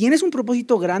 Cuando tienes un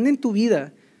propósito grande en tu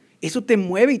vida, eso te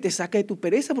mueve y te saca de tu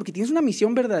pereza porque tienes una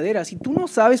misión verdadera. Si tú no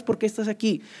sabes por qué estás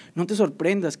aquí, no te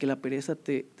sorprendas que la pereza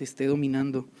te esté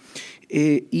dominando.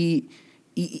 Y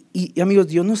amigos,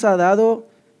 Dios nos ha dado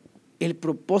el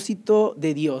propósito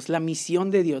de Dios, la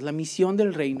misión de Dios, la misión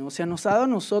del reino. O sea, nos ha dado a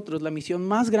nosotros la misión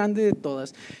más grande de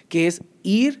todas, que es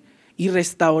ir y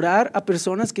restaurar a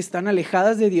personas que están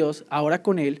alejadas de Dios ahora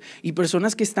con Él, y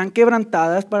personas que están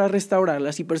quebrantadas para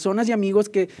restaurarlas, y personas y amigos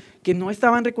que no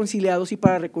estaban reconciliados y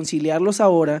para reconciliarlos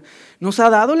ahora. Nos ha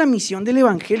dado la misión del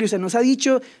evangelio, o sea, nos ha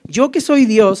dicho, yo que soy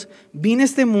Dios, vine a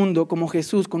este mundo como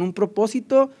Jesús con un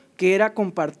propósito que era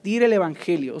compartir el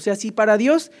evangelio. O sea, si para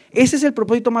Dios ese es el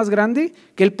propósito más grande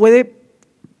que Él puede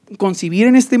concebir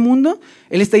en este mundo,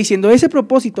 Él está diciendo, ese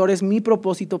propósito ahora es mi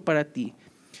propósito para ti.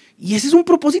 Y ese es un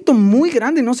propósito muy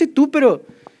grande, no sé tú, pero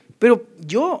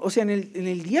yo, o sea, en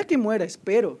el día que muera,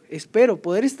 espero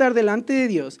poder estar delante de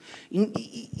Dios.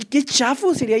 Y qué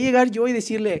chafo sería llegar yo y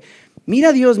decirle,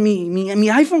 mira Dios, mi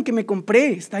iPhone que me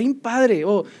compré, está bien padre,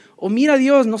 o mira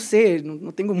Dios, no sé,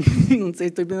 no tengo, no sé,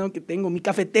 estoy pensando que tengo mi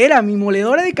cafetera, mi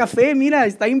moledora de café, mira,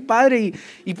 está bien padre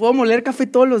y puedo moler café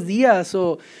todos los días,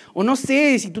 o no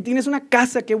sé, si tú tienes una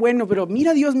casa, qué bueno, pero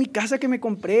mira Dios, mi casa que me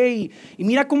compré y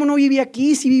mira cómo no viví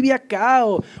aquí, si viví acá,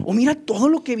 o mira todo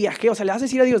lo que viajé, o sea, le vas a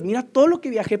decir a Dios, mira todo lo que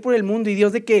viajé por el mundo, y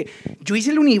Dios, de que yo hice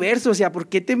el universo, o sea, ¿por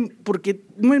qué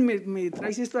me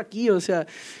traes esto aquí? O sea,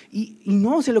 y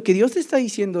no, o sea, lo que Dios te está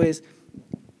diciendo es,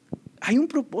 hay un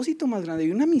propósito más grande,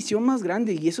 hay una misión más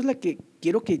grande, y eso es la que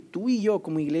quiero que tú y yo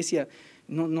como iglesia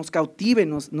nos cautive,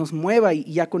 nos mueva, y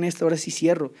ya con esto ahora sí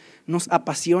cierro, nos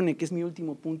apasione, que es mi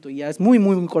último punto, y ya es muy,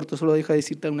 muy, muy corto, solo deja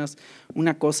decirte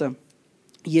una cosa,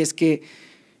 y es que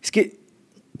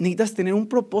necesitas tener un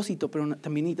propósito, pero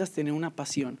también necesitas tener una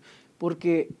pasión,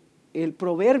 porque el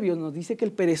proverbio nos dice que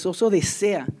el perezoso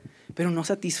desea, pero no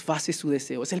satisface su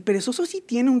deseo. O sea, el perezoso sí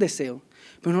tiene un deseo,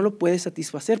 pero no lo puede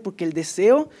satisfacer porque el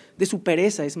deseo de su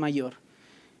pereza es mayor.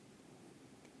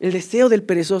 El deseo del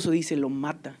perezoso, dice, lo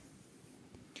mata.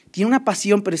 Tiene una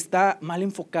pasión, pero está mal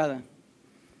enfocada.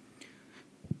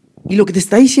 Y lo que te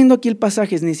está diciendo aquí el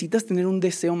pasaje es: necesitas tener un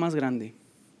deseo más grande.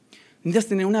 Necesitas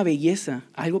tener una belleza,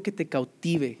 algo que te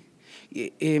cautive.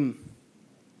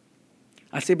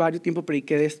 Hace varios tiempo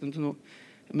prediqué de esto, entonces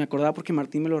me acordaba porque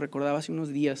Martín me lo recordaba hace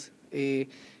unos días.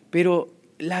 Pero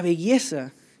la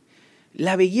belleza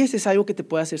es algo que te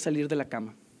puede hacer salir de la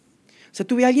cama. O sea,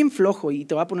 tú ves a alguien flojo, y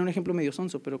te voy a poner un ejemplo medio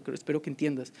sonso, pero espero que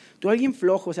entiendas. Tú ves a alguien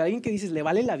flojo, o sea, alguien que dices, le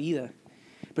vale la vida,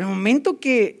 pero en el momento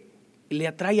que le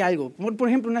atrae algo, por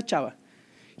ejemplo una chava,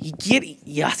 y quiere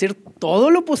hacer todo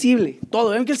lo posible,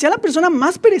 todo, aunque sea la persona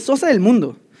más perezosa del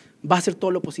mundo, va a hacer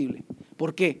todo lo posible.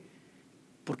 ¿Por qué?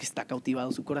 Porque está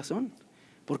cautivado su corazón,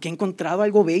 porque ha encontrado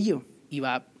algo bello y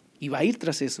va a ir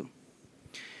tras eso.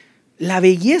 La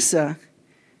belleza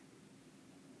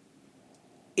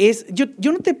es,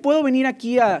 yo no te puedo venir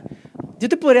aquí yo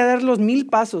te podría dar los 1000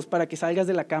 pasos para que salgas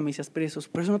de la cama y seas perezoso,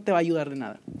 pero eso no te va a ayudar de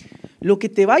nada. Lo que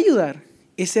te va a ayudar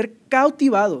es ser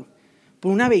cautivado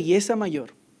por una belleza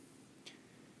mayor.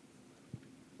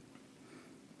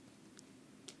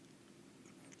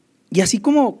 Y así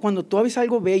como cuando tú ves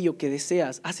algo bello que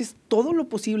deseas, haces todo lo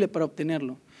posible para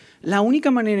obtenerlo. La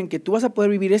única manera en que tú vas a poder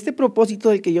vivir este propósito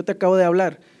del que yo te acabo de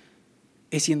hablar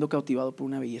es siendo cautivado por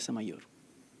una belleza mayor.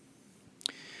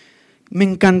 Me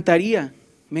encantaría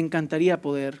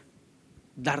poder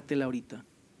dártela ahorita.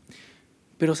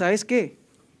 Pero ¿sabes qué?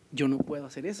 Yo no puedo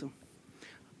hacer eso.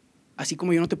 Así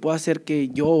como yo no te puedo hacer que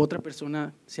yo o otra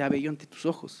persona sea bello ante tus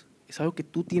ojos. Es algo que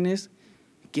tú tienes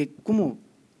que como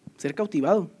ser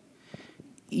cautivado.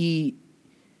 Y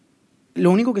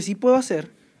lo único que sí puedo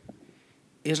hacer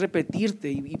es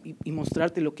repetirte y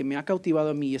mostrarte lo que me ha cautivado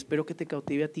a mí, y espero que te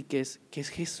cautive a ti, que es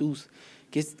Jesús,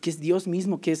 que es Dios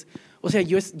mismo, o sea,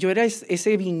 yo era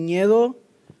ese viñedo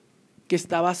que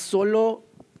estaba solo,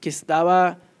 que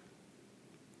estaba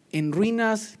en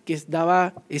ruinas, que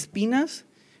daba espinas,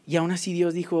 y aún así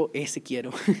Dios dijo, ese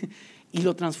quiero. Y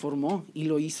lo transformó, y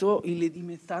lo hizo, y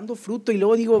me está dando fruto. Y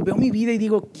luego veo mi vida y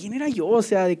digo, ¿quién era yo? O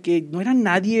sea, de que no era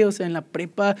nadie, o sea, en la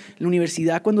prepa, en la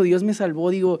universidad, cuando Dios me salvó,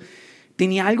 digo,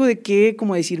 tenía algo de qué,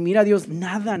 como decir, mira Dios,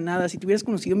 nada, si tú hubieras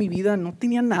conocido mi vida, no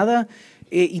tenía nada,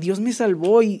 y Dios me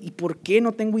salvó, y ¿por qué?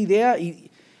 No tengo idea, y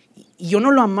yo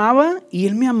no lo amaba, y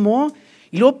Él me amó.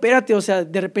 Y luego, espérate, o sea,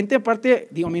 de repente aparte,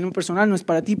 digo, a mí no personal, no es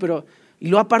para ti, pero, y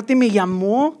luego aparte me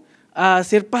llamó a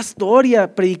ser pastor y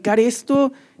a predicar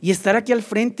esto, y estar aquí al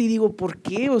frente, y digo, ¿por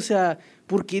qué? O sea,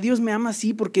 ¿por qué Dios me ama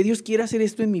así? ¿Por qué Dios quiere hacer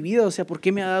esto en mi vida? O sea, ¿por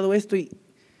qué me ha dado esto? Y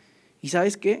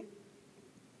 ¿sabes qué?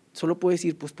 Solo puedo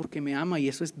decir, pues porque me ama, y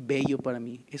eso es bello para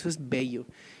mí, eso es bello.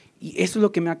 Y eso es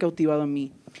lo que me ha cautivado a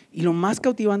mí. Y lo más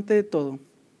cautivante de todo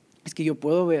es que yo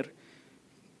puedo ver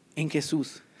en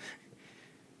Jesús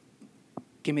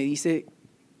que me dice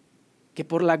que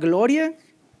por la gloria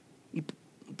y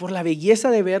por la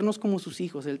belleza de vernos como sus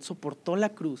hijos, Él soportó la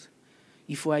cruz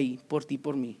y fue ahí por ti,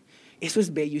 por mí. Eso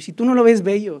es bello. Y si tú no lo ves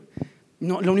bello,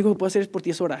 no, lo único que puedo hacer es por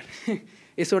ti es orar.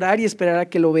 Es orar y esperar a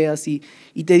que lo veas. Y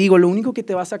te digo, lo único que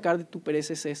te va a sacar de tu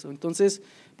pereza es eso. Entonces,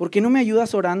 ¿por qué no me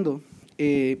ayudas orando?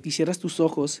 Y cierras tus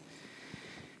ojos.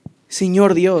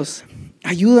 Señor Dios,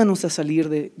 ayúdanos a salir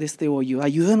de este hoyo.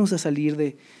 Ayúdanos a salir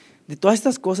de todas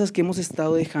estas cosas que hemos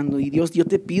estado dejando. Y Dios, yo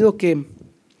te pido que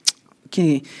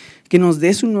nos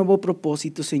des un nuevo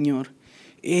propósito, Señor.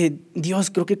 Dios,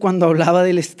 creo que cuando hablaba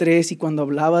del estrés y cuando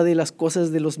hablaba de las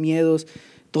cosas, de los miedos,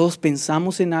 todos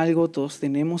pensamos en algo, todos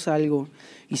tenemos algo.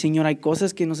 Y Señor, hay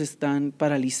cosas que nos están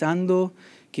paralizando,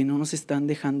 que no nos están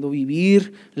dejando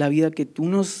vivir la vida que tú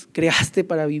nos creaste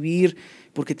para vivir,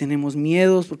 porque tenemos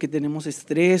miedos, porque tenemos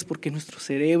estrés, porque nuestro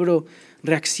cerebro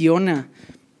reacciona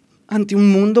ante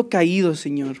un mundo caído,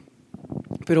 Señor.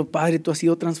 Pero Padre, tú has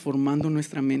ido transformando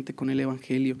nuestra mente con el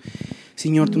Evangelio.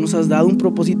 Señor, tú nos has dado un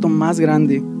propósito más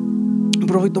grande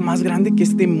que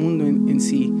este mundo en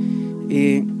sí.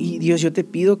 Y Dios, yo te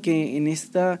pido que en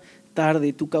esta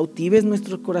tarde tú cautives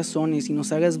nuestros corazones y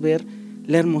nos hagas ver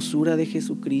la hermosura de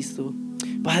Jesucristo.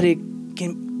 Padre,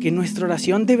 que nuestra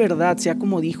oración de verdad sea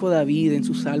como dijo David en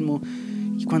su salmo,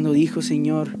 y cuando dijo,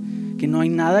 Señor, que no hay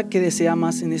nada que desea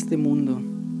más en este mundo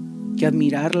que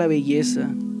admirar la belleza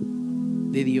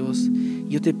de Dios.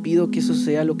 Yo te pido que eso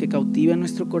sea lo que cautive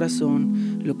nuestro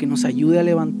corazón, lo que nos ayude a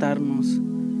levantarnos,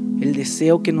 el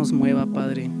deseo que nos mueva,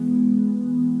 Padre.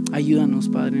 Ayúdanos,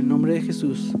 Padre, en nombre de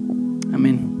Jesús.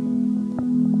 Amén.